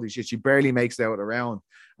shit. She barely makes it out of the round.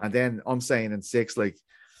 And then I'm saying in six, like,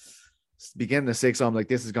 beginning of six, I'm like,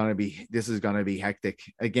 this is gonna be hectic.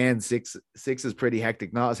 Again, six is pretty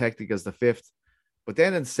hectic, not as hectic as the fifth. But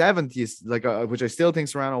then in seventh, which I still think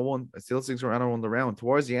Serrano won. I still think Serrano won the round.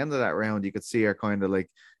 Towards the end of that round, you could see her kind of like,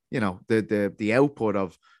 you know, the output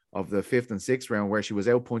of the fifth and sixth round, where she was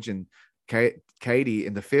out punching Katie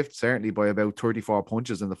in the fifth, certainly by about 34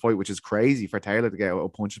 punches in the fight, which is crazy for Taylor to get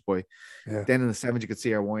out punched by. Yeah. Then in the seventh, you could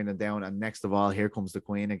see her winding down, and next of all, here comes the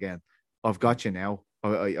Queen again. I've got you now.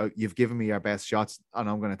 You've given me your best shots, and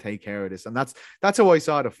I'm going to take care of this. And that's how I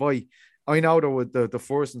saw the fight. I know the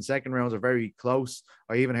first and second rounds are very close.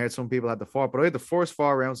 I even heard some people had the fourth, but I had the first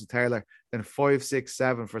 4 rounds of Taylor, then 5, 6,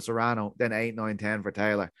 7 for Serrano, then 8, 9, 10 for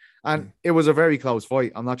Taylor. And it was a very close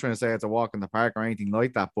fight. I'm not trying to say it's a walk in the park or anything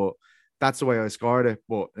like that, but that's the way I scored it.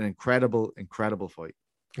 But an incredible, incredible fight.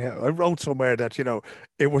 Yeah, I wrote somewhere that, you know,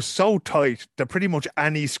 it was so tight that pretty much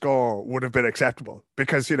any score would have been acceptable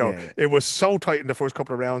because, you know, it was so tight in the first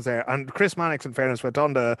couple of rounds there. And Chris Mannix, in fairness, went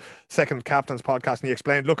on the Second Captain's podcast and he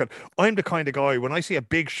explained, look, I'm the kind of guy, when I see a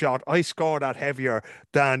big shot, I score that heavier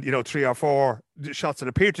than, you know, 3 or 4 shots that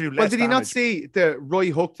appear to do less Well, did he damage. not see the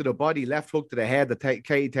right hook to the body, left hook to the head that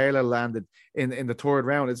Katie Taylor landed in the third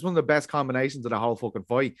round? It's one of the best combinations of the whole fucking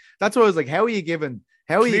fight. That's why I was like, how are you giving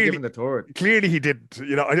the third? Clearly he didn't.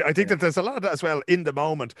 You know, I think that there's a lot of that as well in the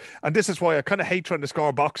moment. And this is why I kind of hate trying to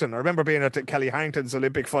score boxing. I remember being at Kelly Harrington's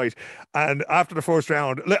Olympic fight, and after the first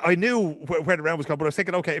round, I knew where the round was going, but I was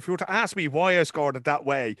thinking, okay, if you were to ask me why I scored it that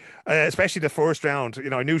way, especially the first round, you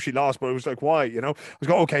know, I knew she lost, but it was like, why? You know, I was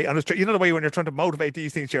going, okay. And it's, you know, the way when you're trying to motivate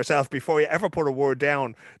these things to yourself before you ever put a word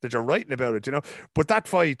down that you're writing about it, you know. But that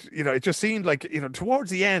fight, you know, it just seemed like, you know,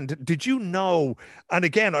 towards the end, did you know? And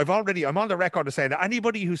again, I'm on the record of saying that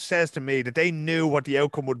anybody who says to me that they knew what the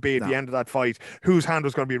outcome would be at the end of that fight, whose hand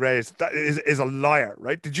was going to be raised, that is a liar,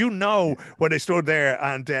 right? Did you know when they stood there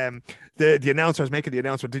and the announcer was making the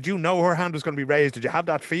announcement, did you know her hand was going to be raised? Did you have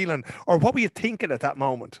that feeling? Or what were you thinking at that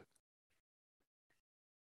moment?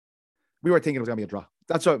 We were thinking it was going to be a draw.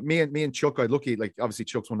 That's what me and Chuck are lucky. Like, obviously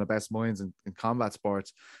Chuck's one of the best minds in combat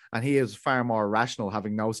sports, and he is far more rational,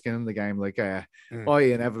 having no skin in the game, like I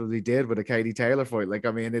inevitably did with a Katie Taylor fight. Like,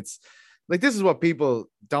 I mean, it's like, this is what people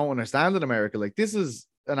don't understand in America. Like, this is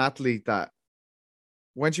an athlete that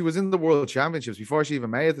when she was in the World Championships, before she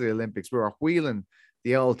even made it to the Olympics, we were wheeling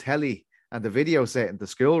the old telly and the video set into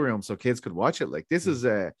schoolroom so kids could watch it. Like, this is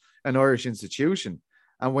an Irish institution.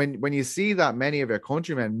 And when you see that many of your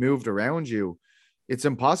countrymen moved around you, it's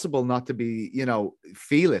impossible not to be, you know,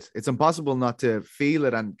 feel it. It's impossible not to feel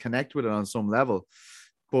it and connect with it on some level.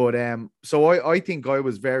 But so I think I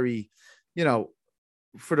was very, you know,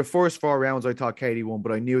 for the first 4 rounds, I thought Katie won,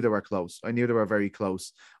 but I knew they were close. I knew they were very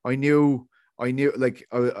close. I knew, like,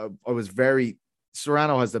 I was very,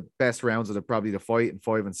 Serrano has the best rounds of probably the fight in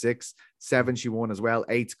 5 and 6. 7, she won as well.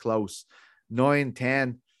 8's close. 9,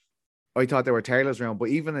 10, I thought they were Taylor's round, but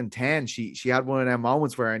even in 10, she had one of them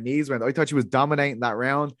moments where her knees went. I thought she was dominating that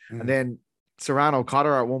round, and then Serrano caught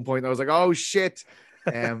her at one point. And I was like, oh shit.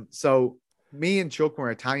 So me and Chuck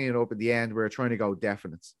were tying it up at the end. We were trying to go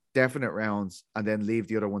definite rounds and then leave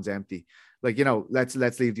the other ones empty. Like, you know, let's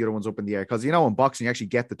leave the other ones up in the air. Cause, you know, in boxing, you actually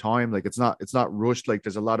get the time. Like, it's not rushed. Like,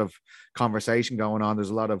 there's a lot of conversation going on. There's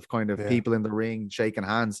a lot of kind of people in the ring shaking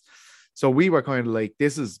hands. So we were kind of like,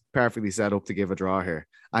 this is perfectly set up to give a draw here.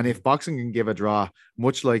 And if boxing can give a draw,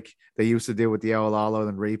 much like they used to do with the All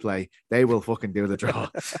Ireland replay, they will fucking do the draw.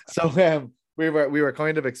 So we were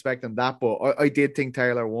kind of expecting that, but I did think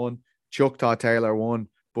Taylor won. Chuck thought Taylor won,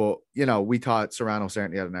 but we thought Serrano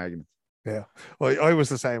certainly had an argument. Yeah, well, I was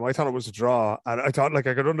the same. I thought it was a draw, and I thought, like,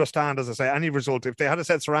 I could understand, as I say, any result. If they had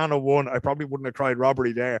said Serrano won, I probably wouldn't have cried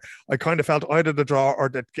robbery there. I kind of felt either the draw or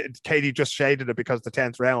that Katie just shaded it because the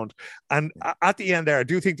 10th round. And at the end there, I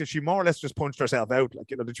do think that she more or less just punched herself out. Like,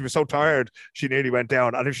 that she was so tired, she nearly went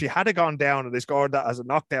down. And if she had gone down and they scored that as a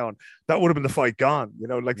knockdown, that would have been the fight gone.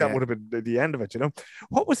 That would have been the end of it.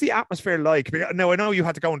 What was the atmosphere like? Now, I know you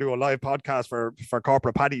had to go and do a live podcast for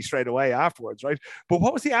Corporate Paddy straight away afterwards, right? But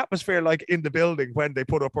what was the atmosphere like in the building when they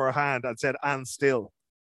put up her hand and said, "And still"?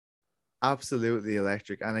 Absolutely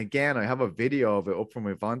electric. And again, I have a video of it up from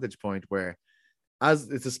my vantage point where,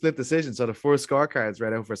 as it's a split decision, so the first scorecard's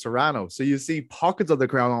read out for Serrano, so you see pockets of the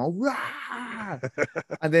crowd going, "Rah!"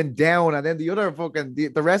 and then down, and then the other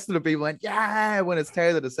the rest of the people went, "Yeah," when it's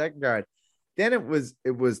Taylor the second card. Then it was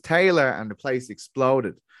Taylor, and the place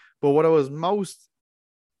exploded. But what I loved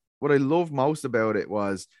most about it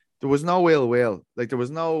was there was no ill will. Like, there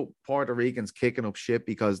was no Puerto Ricans kicking up shit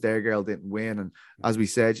because their girl didn't win. And as we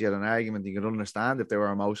said, she had an argument. You could understand if they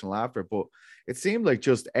were emotional after, but it seemed like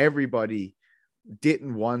just everybody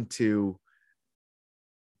didn't want to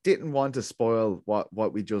spoil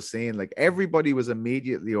what we just seen. Like, everybody was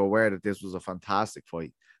immediately aware that this was a fantastic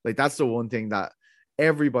fight. Like, that's the one thing that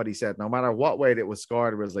everybody said, no matter what way it was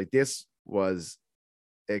scored, it was like, this was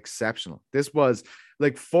exceptional. This was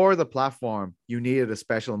like, for the platform, you needed a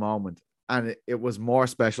special moment, and it was more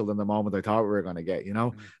special than the moment I thought we were going to get,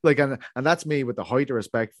 like, and that's me with the height of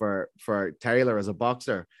respect for Taylor as a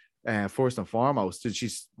boxer, first and foremost.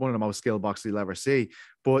 She's one of the most skilled boxers you'll ever see,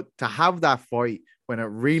 but to have that fight when it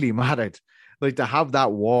really mattered, like, to have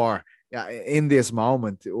that war in this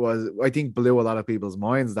moment, was, I think, blew a lot of people's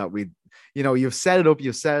minds that you've set it up.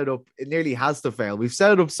 It nearly has to fail. We've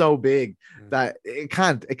set it up so big that it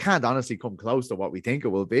can't honestly come close to what we think it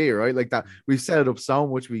will be, right? Like, that we've set it up so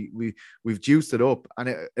much. We've juiced it up, and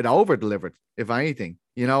it over delivered, if anything,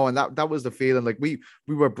 and that was the feeling. Like, we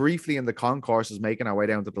were briefly in the concourses making our way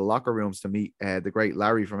down to the locker rooms to meet the great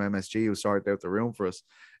Larry from MSG, who sorted out the room for us.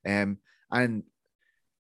 And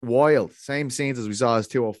wild, same scenes as we saw as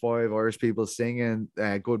 205, Irish people singing,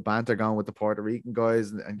 good banter going with the Puerto Rican guys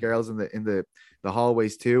and girls in the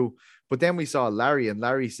hallways too. But then we saw Larry, and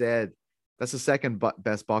Larry said, "That's the second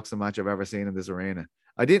best boxing match I've ever seen in this arena."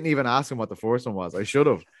 I didn't even ask him what the first one was. I should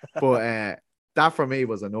have, but that for me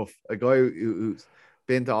was enough. A guy who's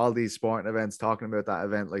been to all these sporting events, talking about that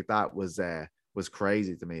event like that was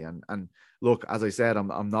crazy to me. And look, as I said,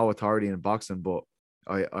 I'm no authority in boxing, but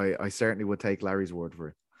I certainly would take Larry's word for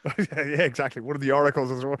it. Yeah, exactly. One of the oracles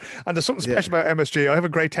as well. And there's something special about MSG. I have a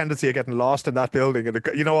great tendency of getting lost in that building,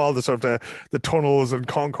 and all the sort of the tunnels and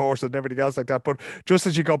concourses and everything else like that. But just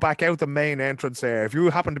as you go back out the main entrance there, if you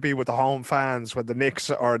happen to be with the home fans, when the Knicks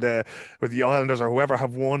or with the Islanders or whoever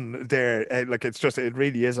have won there, like, it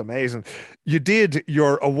really is amazing. You did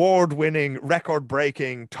your award-winning,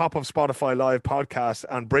 record-breaking, top of Spotify live podcast,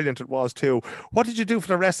 and brilliant it was too. What did you do for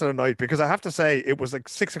the rest of the night? Because I have to say, it was like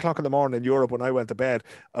 6 o'clock in the morning in Europe when I went to bed.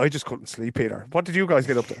 I just couldn't sleep, Peter. What did you guys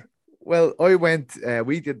get up to? Well, I went,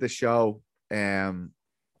 we did the show, and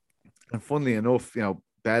funnily enough,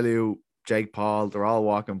 Bellew, Jake Paul, they're all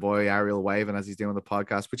walking by, Ariel waving as he's doing the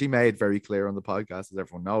podcast, which he made very clear on the podcast, as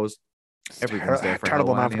everyone knows. Everyone's there for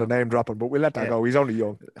terrible man for the name dropping, but we'll let that go. He's only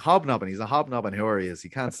young. Hobnobbing. He's a hobnobbing whore he is. He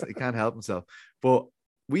can't help himself. But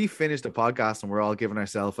we finished the podcast and we're all giving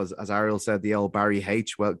ourselves, as Ariel said, the old Barry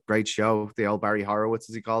H. Well, great show. The old Barry Horowitz,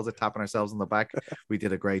 as he calls it, tapping ourselves on the back. We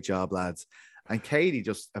did a great job, lads. And Katie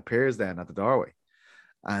just appears then at the doorway.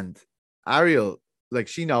 And Ariel, like,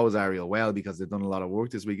 she knows Ariel well because they've done a lot of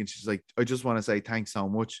work this week. And she's like, "I just want to say thanks so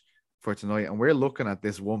much for tonight." And we're looking at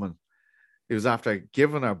this woman who's, after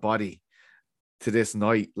giving her body to this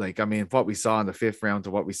night, like, I mean, what we saw in the 5th round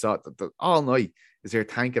to what we saw all night, is here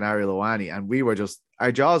thanking Ariel Owani. And we were just,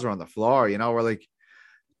 our jaws were on the floor, we're like,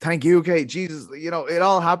 "Thank you, Kate." Jesus, it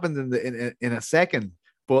all happened in a second.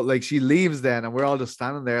 But like, she leaves then, and we're all just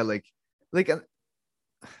standing there like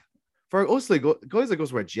for us, like, guys like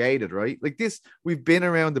us were jaded, right? Like, this, we've been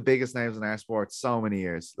around the biggest names in our sport so many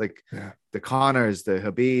years, like the Connors, the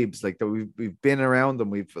Habibs, like, we've been around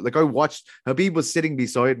them. I watched, Habib was sitting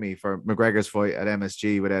beside me for McGregor's fight at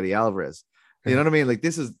MSG with Eddie Alvarez. You know what I mean? Like,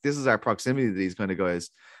 this is our proximity to these kind of guys.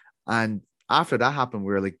 And after that happened,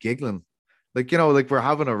 we were like giggling, like, like we're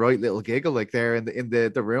having a right little giggle, like, there in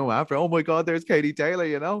the room after. Oh my God, there's Katie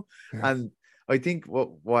Taylor, And I think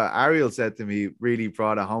what Ariel said to me really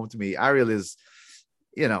brought it home to me. Ariel is,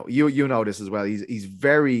 you know this as well. He's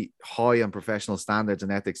very high on professional standards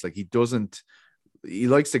and ethics. Like, he doesn't he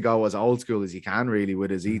likes to go as old school as he can, really,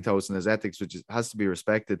 with his ethos and his ethics, which has to be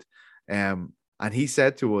respected. And he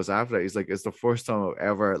said to us after that, he's like, it's the first time I've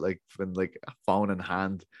ever like been like a phone in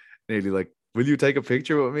hand, nearly like, will you take a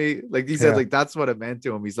picture with me? Like he said, like that's what it meant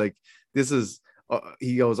to him. He's like, this is,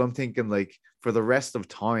 he goes, I'm thinking like for the rest of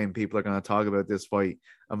time, people are going to talk about this fight.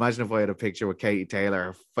 Imagine if I had a picture with Katie Taylor,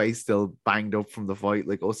 her face still banged up from the fight,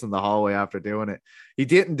 like us in the hallway after doing it. He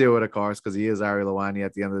didn't do it, of course, because he is Ariel Helwani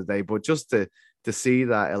at the end of the day, but just to see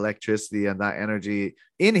that electricity and that energy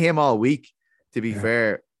in him all week, to be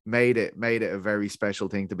fair, made it a very special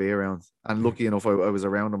thing to be around. And lucky enough, I was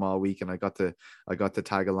around him all week, and I got to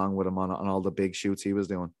tag along with him on all the big shoots he was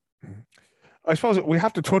doing. I suppose we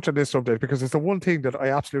have to touch on this subject because it's the one thing that I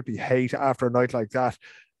absolutely hate after a night like that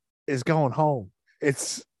is going home.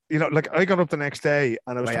 It's, you know, like I got up the next day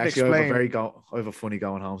and I was trying to explain. I have a funny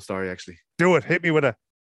going home story, actually. Do it. Hit me with it.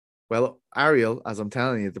 Well, Ariel, as I'm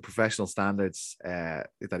telling you, the professional standards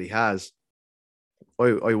that he has,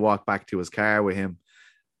 I walked back to his car with him,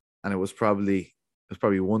 and it was probably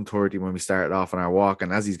 1:30 when we started off on our walk.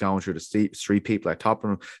 And as he's going through the street, people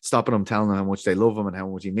are stopping him, telling him how much they love him and how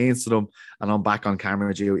much he means to them. And I'm back on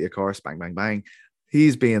camera, duty, of course, bang, bang, bang.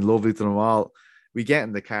 He's being lovely to them all. We get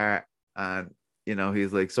in the car, and you know,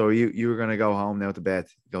 he's like, so you were going to go home now to bed.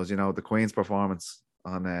 He goes, you know, the Queen's performance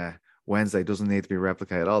on Wednesday doesn't need to be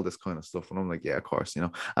replicated, all this kind of stuff. And I'm like, yeah, of course, you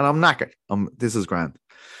know. And I'm knackered. This is grand.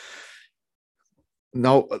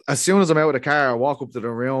 No, as soon as I'm out of the car, I walk up to the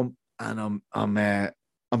room and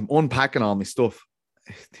I'm unpacking all my stuff.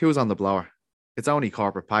 Who's on the blower? It's only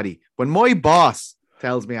Corporate Paddy. When my boss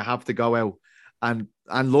tells me I have to go out and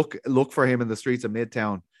look for him in the streets of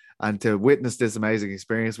Midtown and to witness this amazing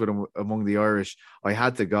experience with him among the Irish, I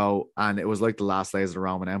had to go, and it was like the last days of the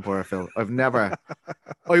Roman Empire, Phil.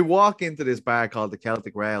 I walk into this bar called the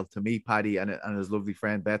Celtic Rail to meet Paddy and his lovely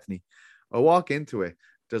friend Bethany. I walk into it.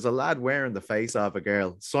 There's a lad wearing the face of a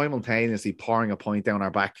girl, simultaneously pouring a pint down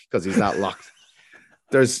her back because he's that locked.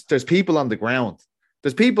 There's people on the ground.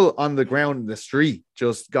 There's people on the ground in the street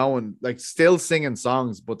just going, like, still singing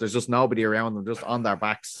songs, but there's just nobody around them, just on their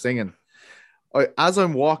backs singing. As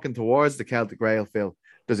I'm walking towards the Celtic Rail, Phil,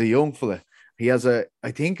 there's a young fella. He has I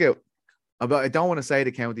don't want to say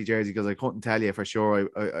the county jersey because I couldn't tell you for sure.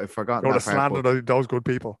 I forgot. Don't slander those good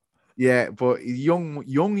people. Yeah, but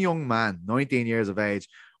young man, 19 years of age,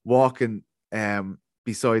 walking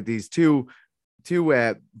beside these two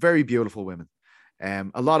very beautiful women,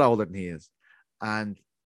 a lot older than he is, and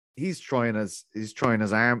he's chancing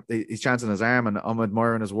his arm, and I'm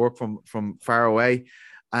admiring his work from far away.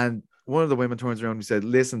 And one of the women turns around and said,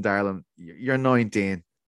 "Listen, darling, you're 19.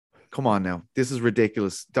 Come on now, this is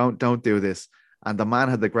ridiculous. Don't do this." And the man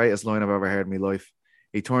had the greatest line I've ever heard in my life.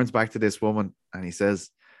 He turns back to this woman and he says,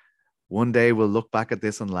 "One day we'll look back at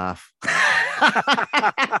this and laugh."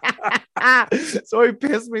 So I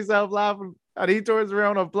pissed myself laughing, and he turns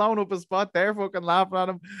around. I've blown up a spot there, fucking laughing at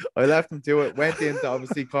him. I left him to it. Went into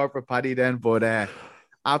obviously Corporate Paddy then, but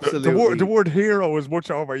absolutely the word hero is much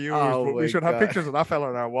overused. Oh, we should have pictures of that fella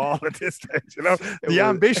on our wall at this stage. You know,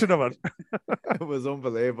 ambition of it. It was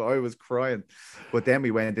unbelievable. I was crying. But then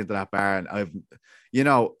we went into that bar, and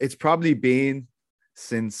it's probably been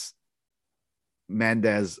since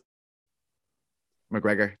Mendes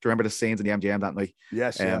McGregor. Do you remember the scenes in the MGM that night?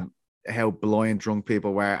 Yes. Yeah. How blind drunk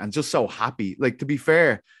people were, and just so happy. Like, to be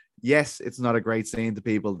fair, yes, it's not a great scene to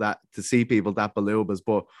see people that belugas,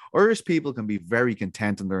 but Irish people can be very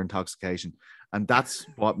content in their intoxication, and that's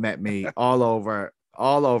what met me all over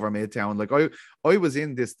Midtown. Like, I was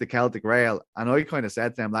in the Celtic Rail, and I kind of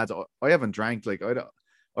said to them, lads, I haven't drank. Like, I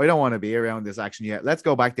don't want to be around this action yet. Let's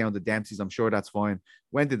go back down to Dempsey's. I'm sure that's fine.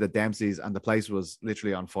 Went to the Dempsey's, and the place was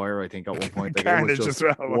literally on fire, I think, at one point. Like, it was just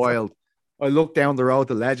wild. I looked down the road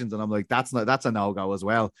to Legends, and I'm like, that's a no-go as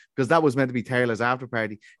well, because that was meant to be Taylor's after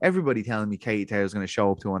party. Everybody telling me Katie Taylor's going to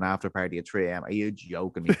show up to an after party at 3 a.m. Are you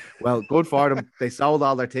joking me? Well, good for them. They sold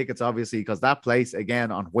all their tickets, obviously, because that place,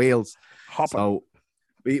 again, on wheels. Hopping. So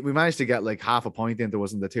we managed to get like half a point into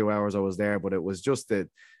us in the 2 hours I was there, but it was just to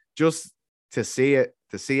see it,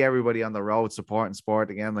 to see everybody on the road supporting sport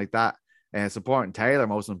again like that, and supporting Taylor,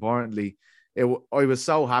 most importantly. I was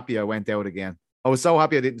so happy I went out again. I was so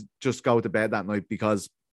happy I didn't just go to bed that night, because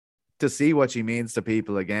to see what she means to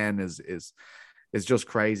people again is just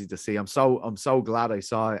crazy to see. I'm so glad I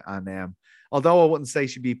saw it. And although I wouldn't say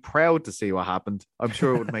she'd be proud to see what happened, I'm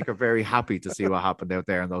sure it would make her very happy to see what happened out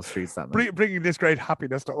there in those streets that night. Bringing this great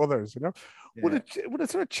happiness to others, you know. Yeah. Would it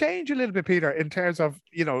sort of change a little bit, Peter, in terms of,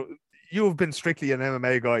 you know, you've been strictly an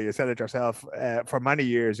MMA guy. You said it yourself for many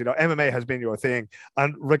years. You know, MMA has been your thing.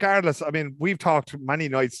 And regardless, I mean, we've talked many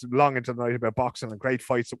nights long into the night about boxing and great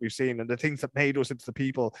fights that we've seen and the things that made us into the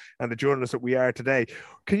people and the journalists that we are today.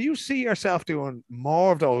 Can you see yourself doing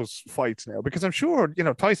more of those fights now? Because I'm sure, you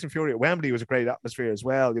know, Tyson Fury at Wembley was a great atmosphere as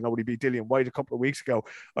well. You know, when he beat Dillian White a couple of weeks ago,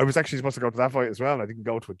 I was actually supposed to go to that fight as well. And I didn't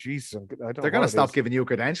go to it. Jesus, they're going to stop giving you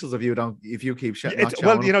credentials if you keep shutting.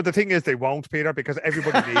 Well, you know, the thing is they won't, Peter, because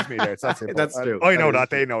everybody needs me there. That's it. That's true. I know that.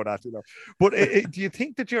 They know that, you know. But do you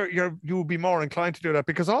think that you will be more inclined to do that?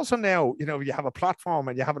 Because also now, you know, you have a platform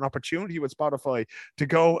and you have an opportunity with Spotify to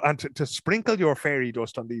go and to sprinkle your fairy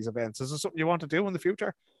dust on these events. Is this something you want to do in the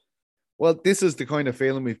future? Well, this is the kind of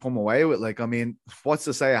feeling we've come away with. Like, I mean, what's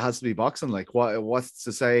to say it has to be boxing? Like, what's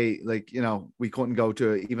to say, like, you know, we couldn't go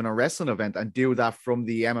to even a wrestling event and do that from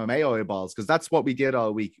the MMA eyeballs? Because that's what we did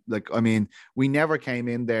all week. Like, I mean, we never came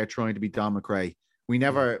in there trying to be Don McRae. We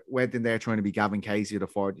never went in there trying to be Gavin Casey at a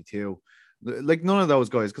 42. Like, none of those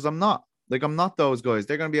guys, because I'm not those guys.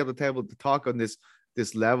 They're going to be able to talk on this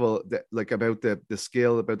level, that, like, about the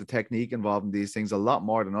skill, about the technique involved in these things a lot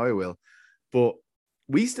more than I will. But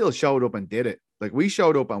we still showed up and did it. Like, we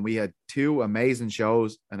showed up and we had 2 amazing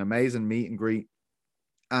shows, an amazing meet and greet.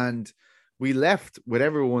 And we left with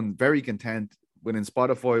everyone very content within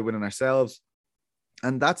Spotify, within ourselves.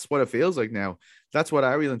 And that's what it feels like now. That's what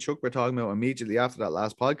Ariel and Chuck were talking about immediately after that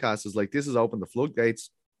last podcast, is like, this has opened the floodgates.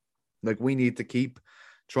 Like, we need to keep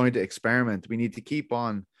trying to experiment. We need to keep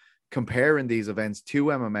on comparing these events to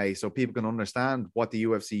MMA so people can understand what the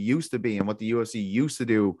UFC used to be and what the UFC used to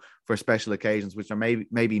do for special occasions, which are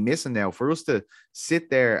maybe missing now. For us to sit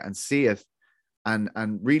there and see it and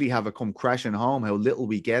really have it come crashing home how little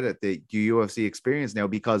we get at the UFC experience now,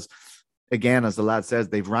 because again, as the lad says,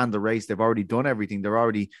 they've ran the race, they've already done everything, they're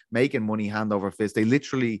already making money hand over fist. They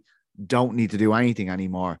literally don't need to do anything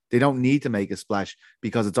anymore. They don't need to make a splash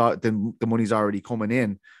because it's all, the money's already coming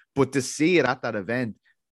in. But to see it at that event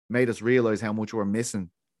made us realize how much we're missing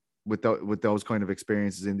with those kind of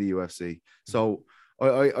experiences in the UFC. So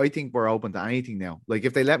I think we're open to anything now. Like,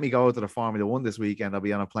 if they let me go to the Formula One this weekend, I'll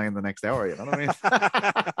be on a plane the next hour. You know what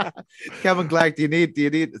I mean? Kevin Clark, do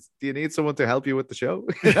you need someone to help you with the show?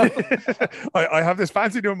 You know? I have this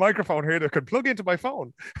fancy new microphone here that could plug into my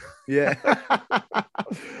phone. Yeah.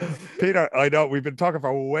 Peter, I know we've been talking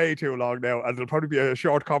for way too long now, and there'll probably be a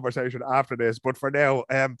short conversation after this. But for now,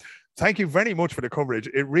 thank you very much for the coverage.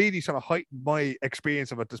 It really sort of heightened my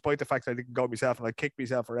experience of it, despite the fact that I didn't go myself and I kicked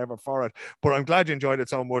myself forever for it. But I'm glad you enjoyed it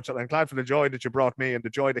so much, and I'm glad for the joy that you brought me and the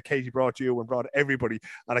joy that Katie brought you and brought everybody.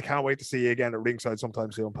 And I can't wait to see you again at ringside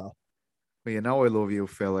sometime soon, pal. Well, you know I love you,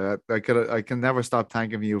 Phil. I can never stop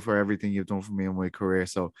thanking you for everything you've done for me in my career.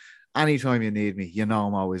 So anytime you need me, you know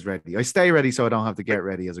I'm always ready. I stay ready so I don't have to get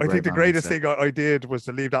ready. I think the greatest thing I did was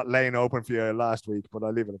to leave that lane open for you last week, but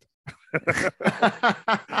I'll leave it.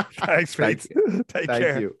 Thanks, Pete. Take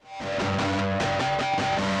care. Thank you.